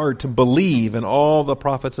slow of heart to believe in all the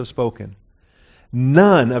prophets have spoken.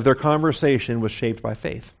 None of their conversation was shaped by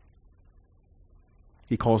faith.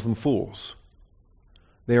 He calls them fools.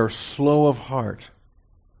 They are slow of heart.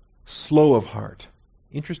 Slow of heart.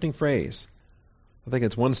 Interesting phrase. I think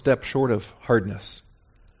it's one step short of hardness.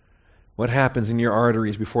 What happens in your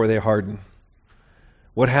arteries before they harden?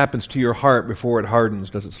 What happens to your heart before it hardens?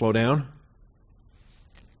 Does it slow down?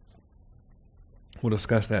 We'll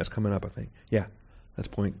discuss that. It's coming up, I think. Yeah, that's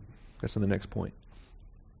in the next point.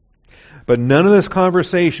 But none of this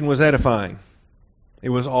conversation was edifying. It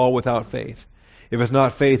was all without faith. If it's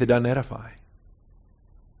not faith, it doesn't edify.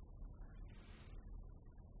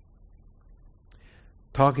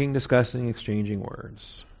 Talking, discussing, exchanging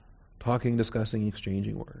words. Talking, discussing,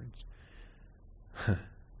 exchanging words.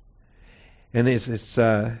 And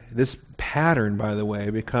this pattern, by the way,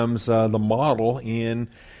 becomes the model in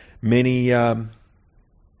many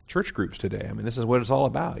church groups today. I mean, this is what it's all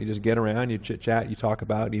about. You just get around, you chit-chat, you talk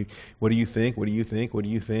about, what do you think, what do you think, what do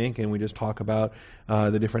you think, and we just talk about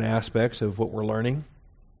the different aspects of what we're learning.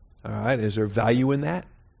 All right, is there value in that?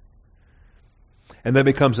 And that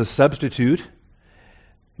becomes a substitute.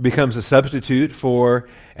 Becomes a substitute for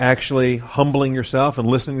actually humbling yourself and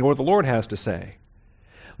listening to what the Lord has to say.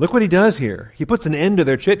 Look what he does here. He puts an end to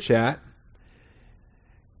their chit-chat.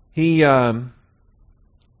 He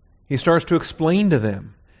starts to explain to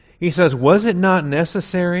them. He says, was it not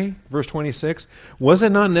necessary, verse 26, was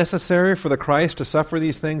it not necessary for the Christ to suffer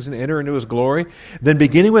these things and enter into his glory? Then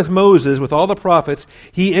beginning with Moses, with all the prophets,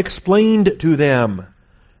 he explained to them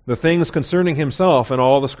the things concerning himself in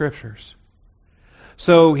all the scriptures.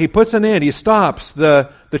 So he puts an end, he stops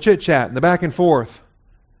the chit-chat, the back and forth,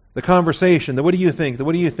 the conversation, the what do you think, the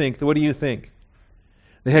what do you think, the what do you think.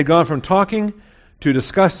 They had gone from talking to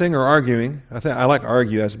discussing or arguing. I like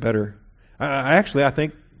argue as better. I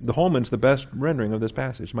think the Holman's the best rendering of this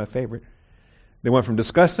passage, my favorite. They went from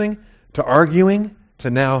discussing to arguing to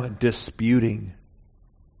now disputing.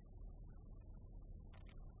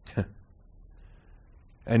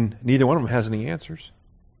 And neither one of them has any answers.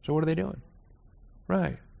 So what are they doing?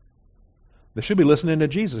 Right. They should be listening to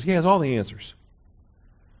Jesus. He has all the answers.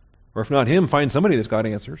 Or if not him, find somebody that's got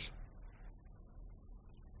answers.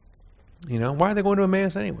 Why are they going to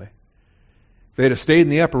Emmaus anyway? If they had stayed in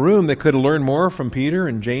the upper room, they could have learned more from Peter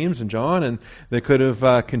and James and John, and they could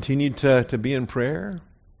have continued to be in prayer.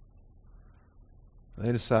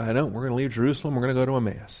 They decide, no, we're going to leave Jerusalem, we're going to go to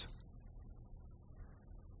Emmaus.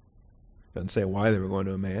 Doesn't say why they were going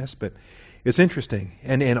to Emmaus, but it's interesting.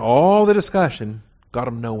 And all the discussion got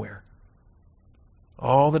them nowhere.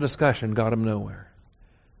 All the discussion got them nowhere.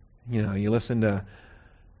 You listen to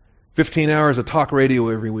 15 hours of talk radio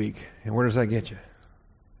every week, and where does that get you?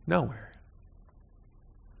 Nowhere.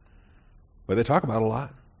 But they talk about a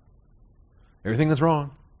lot. Everything that's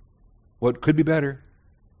wrong. What could be better.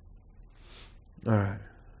 All right.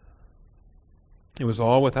 It was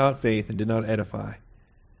all without faith and did not edify.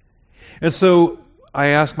 And so I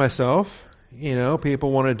ask myself,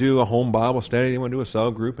 people want to do a home Bible study, they want to do a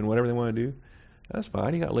cell group and whatever they want to do. That's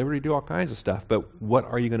fine. You got liberty to do all kinds of stuff. But what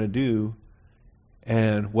are you going to do,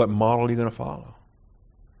 and what model are you going to follow?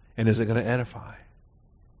 And is it going to edify?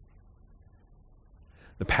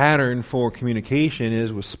 The pattern for communication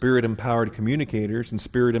is with Spirit-empowered communicators and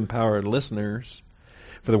Spirit-empowered listeners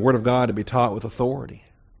for the Word of God to be taught with authority.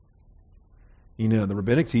 The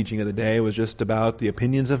rabbinic teaching of the day was just about the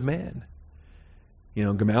opinions of men.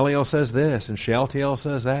 Gamaliel says this, and Shealtiel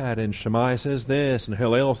says that, and Shammai says this, and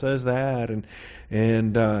Hillel says that,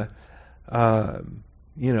 and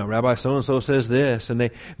Rabbi so-and-so says this,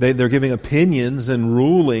 and they're giving opinions and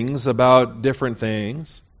rulings about different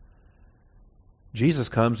things. Jesus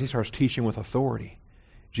comes, he starts teaching with authority.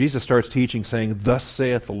 Jesus starts teaching saying, "Thus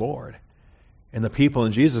saith the Lord." And the people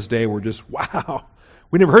in Jesus' day were just, wow,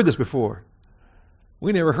 we never heard this before.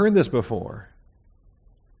 We never heard this before.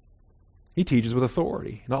 He teaches with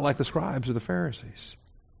authority, not like the scribes or the Pharisees.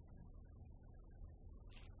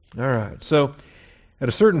 All right, so at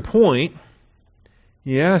a certain point,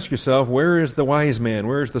 you ask yourself, where is the wise man?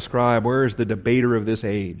 Where is the scribe? Where is the debater of this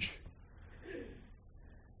age?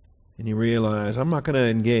 And you realize, I'm not going to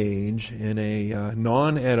engage in a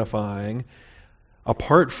non-edifying,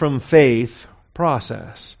 apart from faith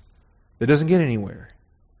process that doesn't get anywhere.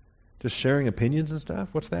 Just sharing opinions and stuff?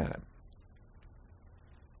 What's that?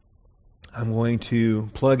 I'm going to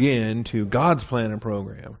plug in to God's plan and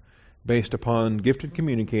program based upon gifted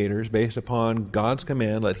communicators, based upon God's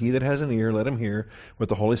command, let he that has an ear, let him hear what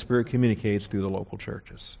the Holy Spirit communicates through the local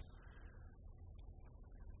churches.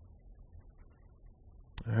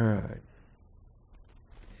 All right.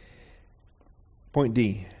 Point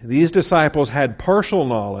D. These disciples had partial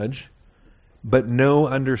knowledge, but no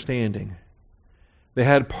understanding. They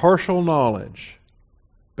had partial knowledge,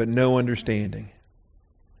 but no understanding.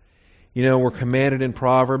 We're commanded in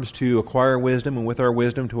Proverbs to acquire wisdom, and with our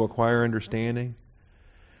wisdom to acquire understanding.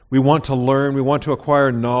 We want to learn, we want to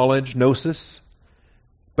acquire knowledge, gnosis.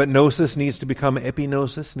 But gnosis needs to become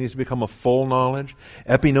epignosis, needs to become a full knowledge.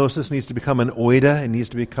 Epignosis needs to become an oida, it needs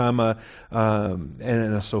to become a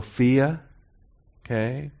sophia.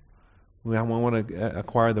 Okay? We want to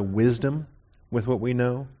acquire the wisdom with what we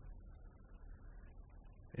know.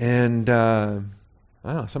 And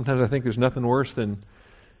sometimes I think there's nothing worse than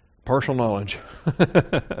partial knowledge.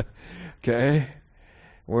 Okay?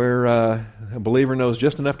 Where a believer knows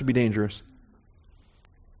just enough to be dangerous.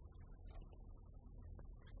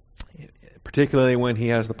 Particularly when he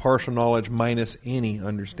has the partial knowledge minus any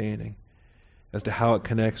understanding as to how it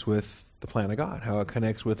connects with the plan of God, how it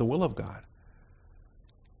connects with the will of God.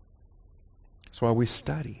 That's why we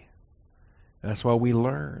study. That's why we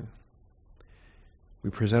learn. We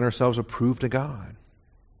present ourselves approved to God.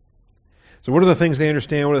 So what are the things they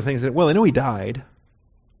understand? What are the things that, they know he died.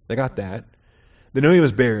 They got that. They know he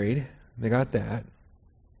was buried. They got that.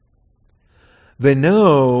 They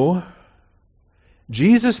know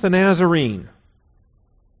Jesus the Nazarene.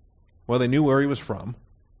 Well, they knew where he was from.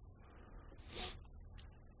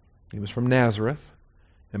 He was from Nazareth.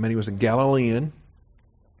 That meant he was a Galilean.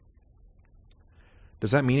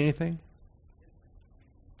 Does that mean anything?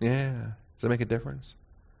 Yeah. Does that make a difference?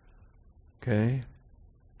 Okay.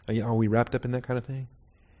 Are we wrapped up in that kind of thing?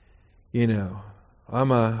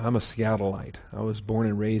 I'm a Seattleite. I was born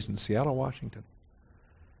and raised in Seattle, Washington.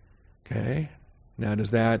 Okay. Now,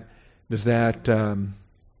 does that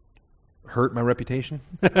hurt my reputation?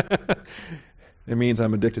 It means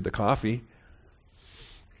I'm addicted to coffee.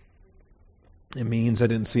 It means I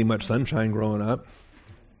didn't see much sunshine growing up.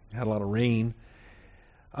 Had a lot of rain.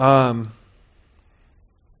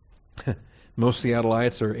 Most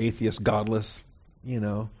Seattleites are atheist, godless,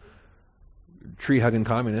 tree-hugging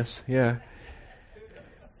communists. Yeah.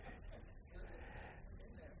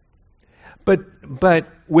 But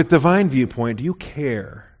with divine viewpoint, do you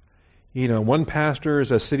care? You know, one pastor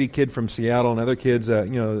is a city kid from Seattle, another kid's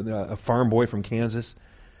a farm boy from Kansas,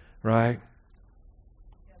 right?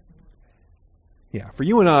 Yeah, for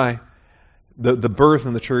you and I, the birth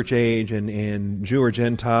in the church age and Jew or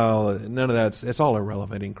Gentile, none of that's, it's all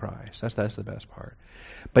irrelevant in Christ. That's the best part.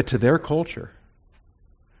 But to their culture,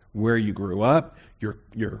 where you grew up,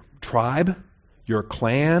 your tribe, your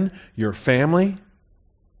clan, your family,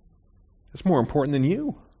 it's more important than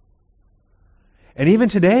you. And even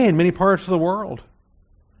today in many parts of the world,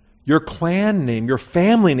 your clan name, your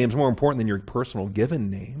family name is more important than your personal given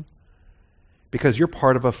name. Because you're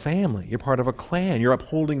part of a family. You're part of a clan. You're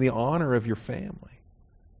upholding the honor of your family.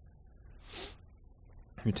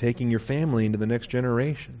 You're taking your family into the next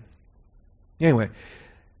generation. Anyway,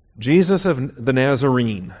 Jesus of the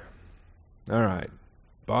Nazarene. All right.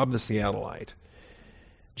 Bob the Seattleite.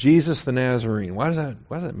 Jesus the Nazarene. Why does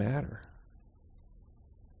that matter?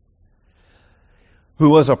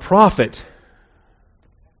 Who was a prophet,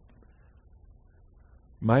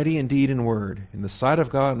 mighty in deed and word, in the sight of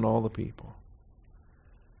God and all the people.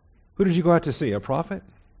 Who did you go out to see? A prophet?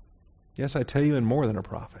 Yes, I tell you, and more than a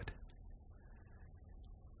prophet.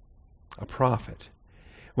 A prophet.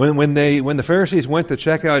 When the Pharisees went to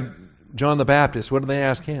check out John the Baptist, what did they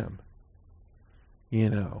ask him? You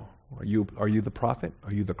know, are you the prophet?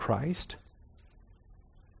 Are you the Christ?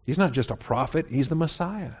 He's not just a prophet, he's the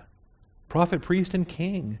Messiah. Prophet, priest, and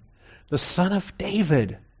king. The son of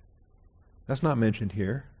David. That's not mentioned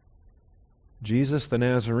here. Jesus the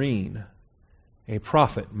Nazarene. A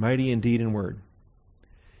prophet, mighty in deed and word,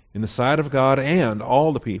 in the sight of God and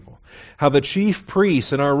all the people. How the chief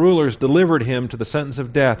priests and our rulers delivered him to the sentence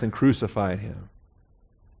of death and crucified him.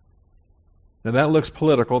 Now that looks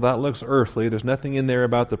political, that looks earthly. There's nothing in there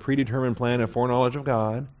about the predetermined plan and foreknowledge of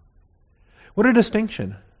God. What a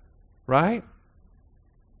distinction, right?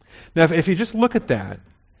 Now if you just look at that,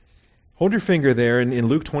 hold your finger there in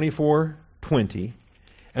Luke 24:20,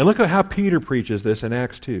 and look at how Peter preaches this in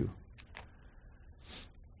Acts 2.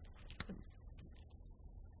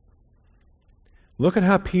 Look at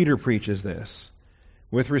how Peter preaches this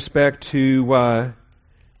with respect to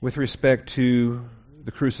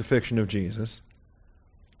the crucifixion of Jesus.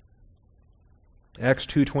 Acts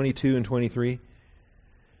 2:22 and 23.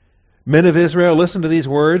 Men of Israel, listen to these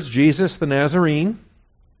words. Jesus the Nazarene.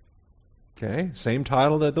 Okay, same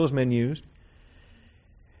title that those men used.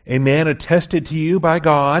 A man attested to you by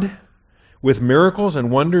God with miracles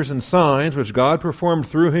and wonders and signs which God performed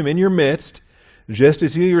through him in your midst, just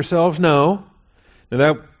as you yourselves know. Now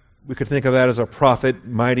that we could think of that as a prophet,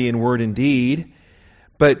 mighty in word and deed,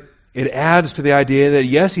 but it adds to the idea that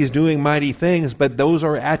yes, he's doing mighty things, but those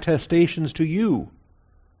are attestations to you,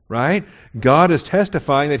 right? God is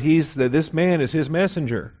testifying that this man is his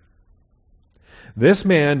messenger. This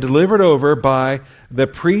man delivered over by the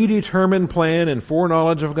predetermined plan and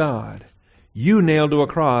foreknowledge of God, you nailed to a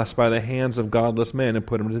cross by the hands of godless men and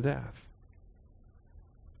put him to death.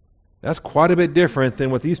 That's quite a bit different than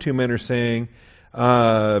what these two men are saying.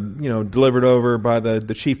 Delivered over by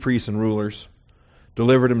the chief priests and rulers,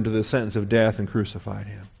 delivered him to the sentence of death and crucified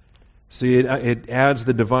him. See, it adds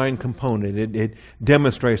the divine component. It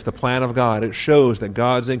demonstrates the plan of God. It shows that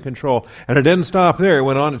God's in control. And it didn't stop there. It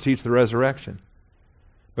went on to teach the resurrection.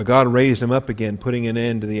 But God raised him up again, putting an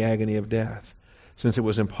end to the agony of death, since it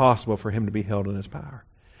was impossible for him to be held in his power.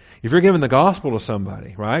 If you're giving the gospel to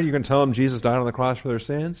somebody, right, you're going to tell them Jesus died on the cross for their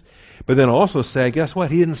sins, but then also say, guess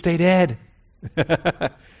what? He didn't stay dead.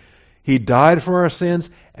 He died for our sins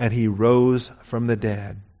and he rose from the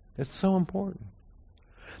dead. That's so important.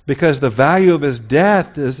 Because the value of his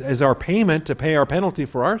death is our payment to pay our penalty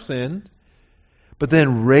for our sin, but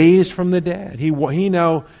then raised from the dead. He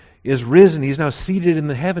now is risen. He's now seated in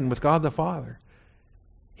the heaven with God the Father.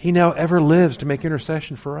 He now ever lives to make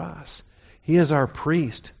intercession for us. He is our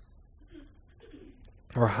priest,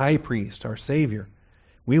 our high priest, our Savior.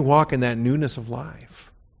 We walk in that newness of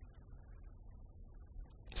life.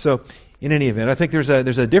 So, in any event, I think there's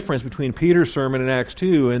a difference between Peter's sermon in Acts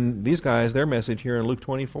 2 and these guys, their message here in Luke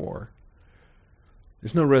 24.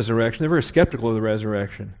 There's no resurrection. They're very skeptical of the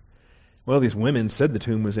resurrection. Well, these women said the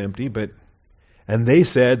tomb was empty, and they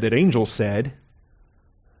said that angels said,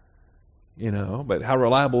 but how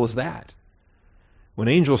reliable is that? When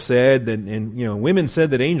angels said that, and women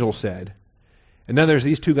said that angels said, and now there's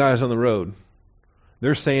these two guys on the road.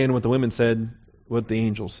 They're saying what the women said, what the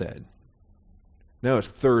angels said. Now it's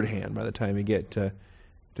third hand by the time you get to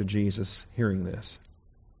Jesus hearing this.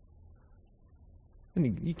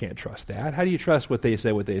 And you can't trust that. How do you trust what they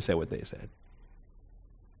said, what they said, what they said?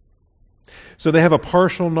 So they have a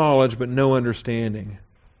partial knowledge but no understanding.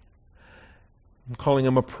 I'm calling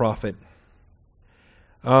him a prophet.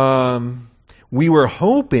 We were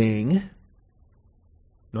hoping,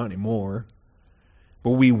 not anymore,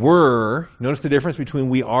 but we were. Notice the difference between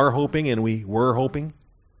we are hoping and we were hoping?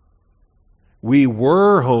 We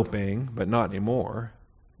were hoping, but not anymore.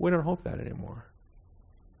 We don't hope that anymore.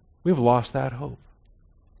 We've lost that hope.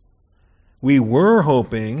 We were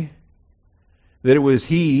hoping that it was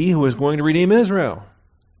He who was going to redeem Israel.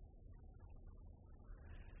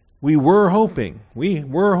 We were hoping.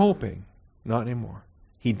 Not anymore.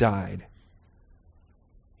 He died.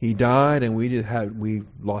 He died, and we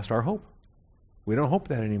lost our hope. We don't hope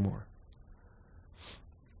that anymore.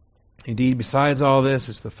 Indeed, besides all this,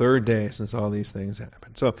 it's the third day since all these things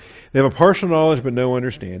happened. So they have a partial knowledge but no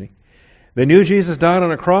understanding. They knew Jesus died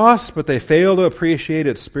on a cross, but they failed to appreciate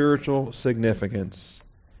its spiritual significance.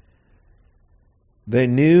 They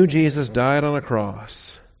knew Jesus died on a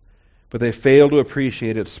cross, but they failed to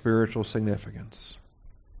appreciate its spiritual significance.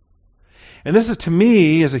 And this is, to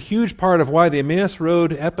me, is a huge part of why the Emmaus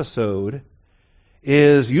Road episode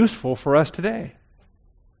is useful for us today.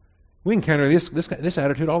 We encounter this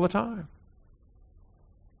attitude all the time.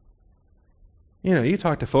 You know, you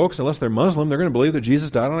talk to folks, unless they're Muslim, they're going to believe that Jesus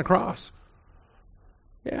died on a cross.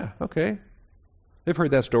 Yeah, okay. They've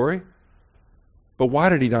heard that story. But why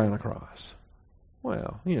did he die on a cross?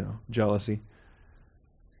 Well, you know, jealousy,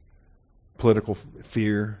 political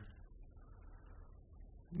fear,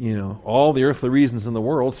 you know, all the earthly reasons in the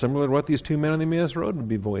world, similar to what these two men on the Emmaus Road would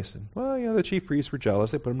be voicing. Well, you know, the chief priests were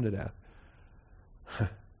jealous. They put him to death.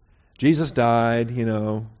 Jesus died, you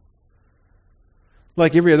know,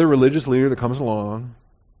 like every other religious leader that comes along.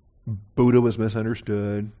 Buddha was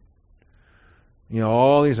misunderstood. You know,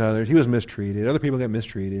 all these others. He was mistreated. Other people got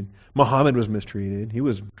mistreated. Muhammad was mistreated. He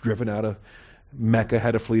was driven out of Mecca,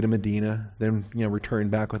 had to flee to Medina, then, you know, returned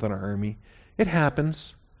back with an army. It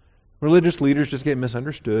happens. Religious leaders just get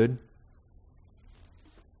misunderstood.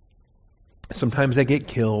 Sometimes they get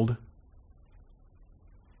killed.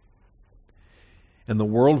 And the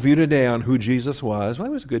worldview today on who Jesus was, well,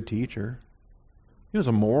 he was a good teacher. He was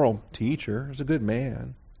a moral teacher. He was a good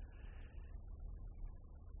man.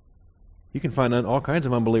 You can find all kinds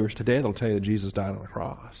of unbelievers today that'll tell you that Jesus died on a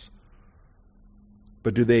cross.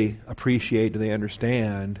 But do they appreciate, do they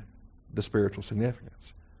understand the spiritual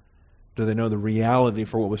significance? Do they know the reality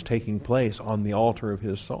for what was taking place on the altar of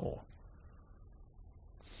his soul?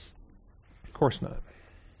 Of course not.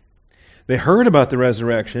 They heard about the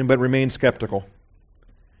resurrection, but remained skeptical.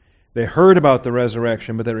 They heard about the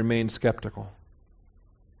resurrection, but they remained skeptical.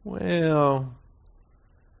 Well,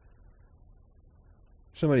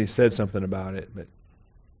 somebody said something about it, but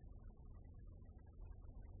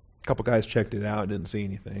a couple guys checked it out, didn't see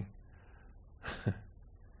anything.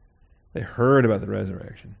 They heard about the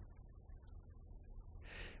resurrection.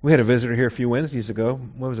 We had a visitor here a few Wednesdays ago.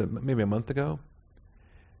 What was it? Maybe a month ago.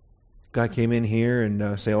 Guy came in here, and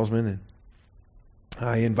a salesman, and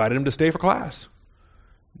I invited him to stay for class.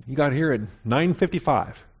 He got here at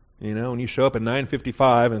 9:55. You know, when you show up at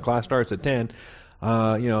 9:55 and class starts at 10,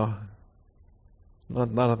 you know,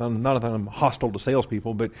 not that I'm hostile to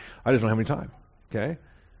salespeople, but I just don't have any time. Okay,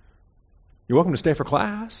 you're welcome to stay for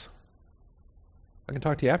class. I can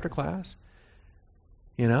talk to you after class.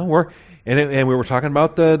 You know, we were talking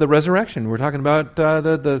about the resurrection. We're talking about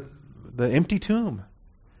the empty tomb.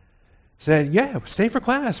 Said, yeah, stay for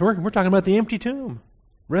class. We're talking about the empty tomb,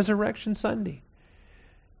 Resurrection Sunday.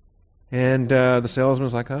 And the salesman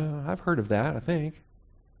was like, oh, I've heard of that, I think.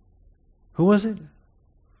 Who was it?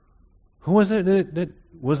 Who was it that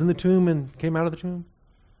was in the tomb and came out of the tomb?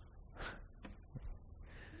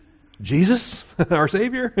 Jesus, our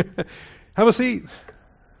Savior. Have a seat.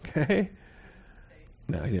 Okay.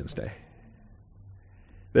 No, he didn't stay.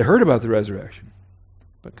 They heard about the resurrection.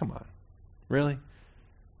 But come on. Really?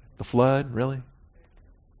 The flood? Really?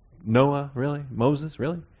 Noah? Really? Moses?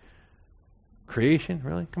 Really? Creation?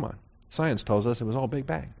 Really? Come on. Science tells us it was all Big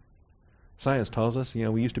Bang. Science tells us, you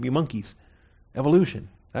know, we used to be monkeys. Evolution.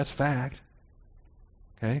 That's fact.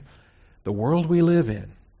 Okay? The world we live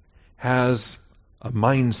in has a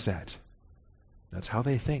mindset. That's how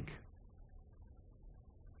they think.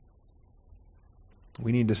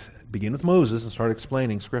 We need to begin with Moses and start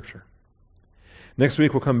explaining Scripture. Next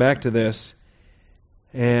week we'll come back to this,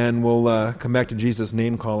 and we'll come back to Jesus'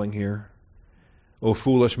 name-calling here. O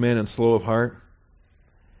foolish men and slow of heart.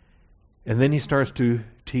 And then he starts to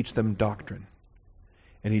teach them doctrine.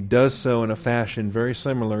 And he does so in a fashion very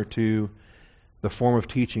similar to the form of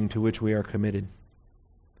teaching to which we are committed.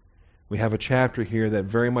 We have a chapter here that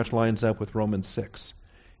very much lines up with Romans 6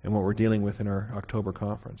 and what we're dealing with in our October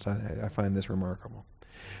conference. I find this remarkable.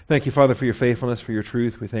 Thank you, Father, for your faithfulness, for your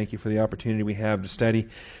truth. We thank you for the opportunity we have to study.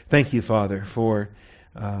 Thank you, Father, for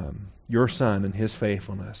your Son and his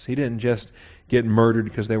faithfulness. He didn't just get murdered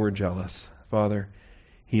because they were jealous. Father,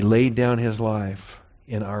 he laid down his life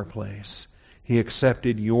in our place. He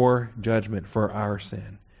accepted your judgment for our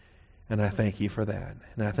sin. And I thank you for that.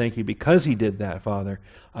 And I thank you because he did that, Father,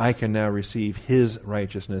 I can now receive his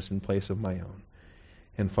righteousness in place of my own.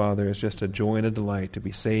 And Father, it's just a joy and a delight to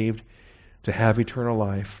be saved, to have eternal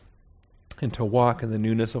life, and to walk in the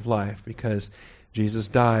newness of life because Jesus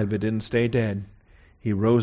died but didn't stay dead. He rose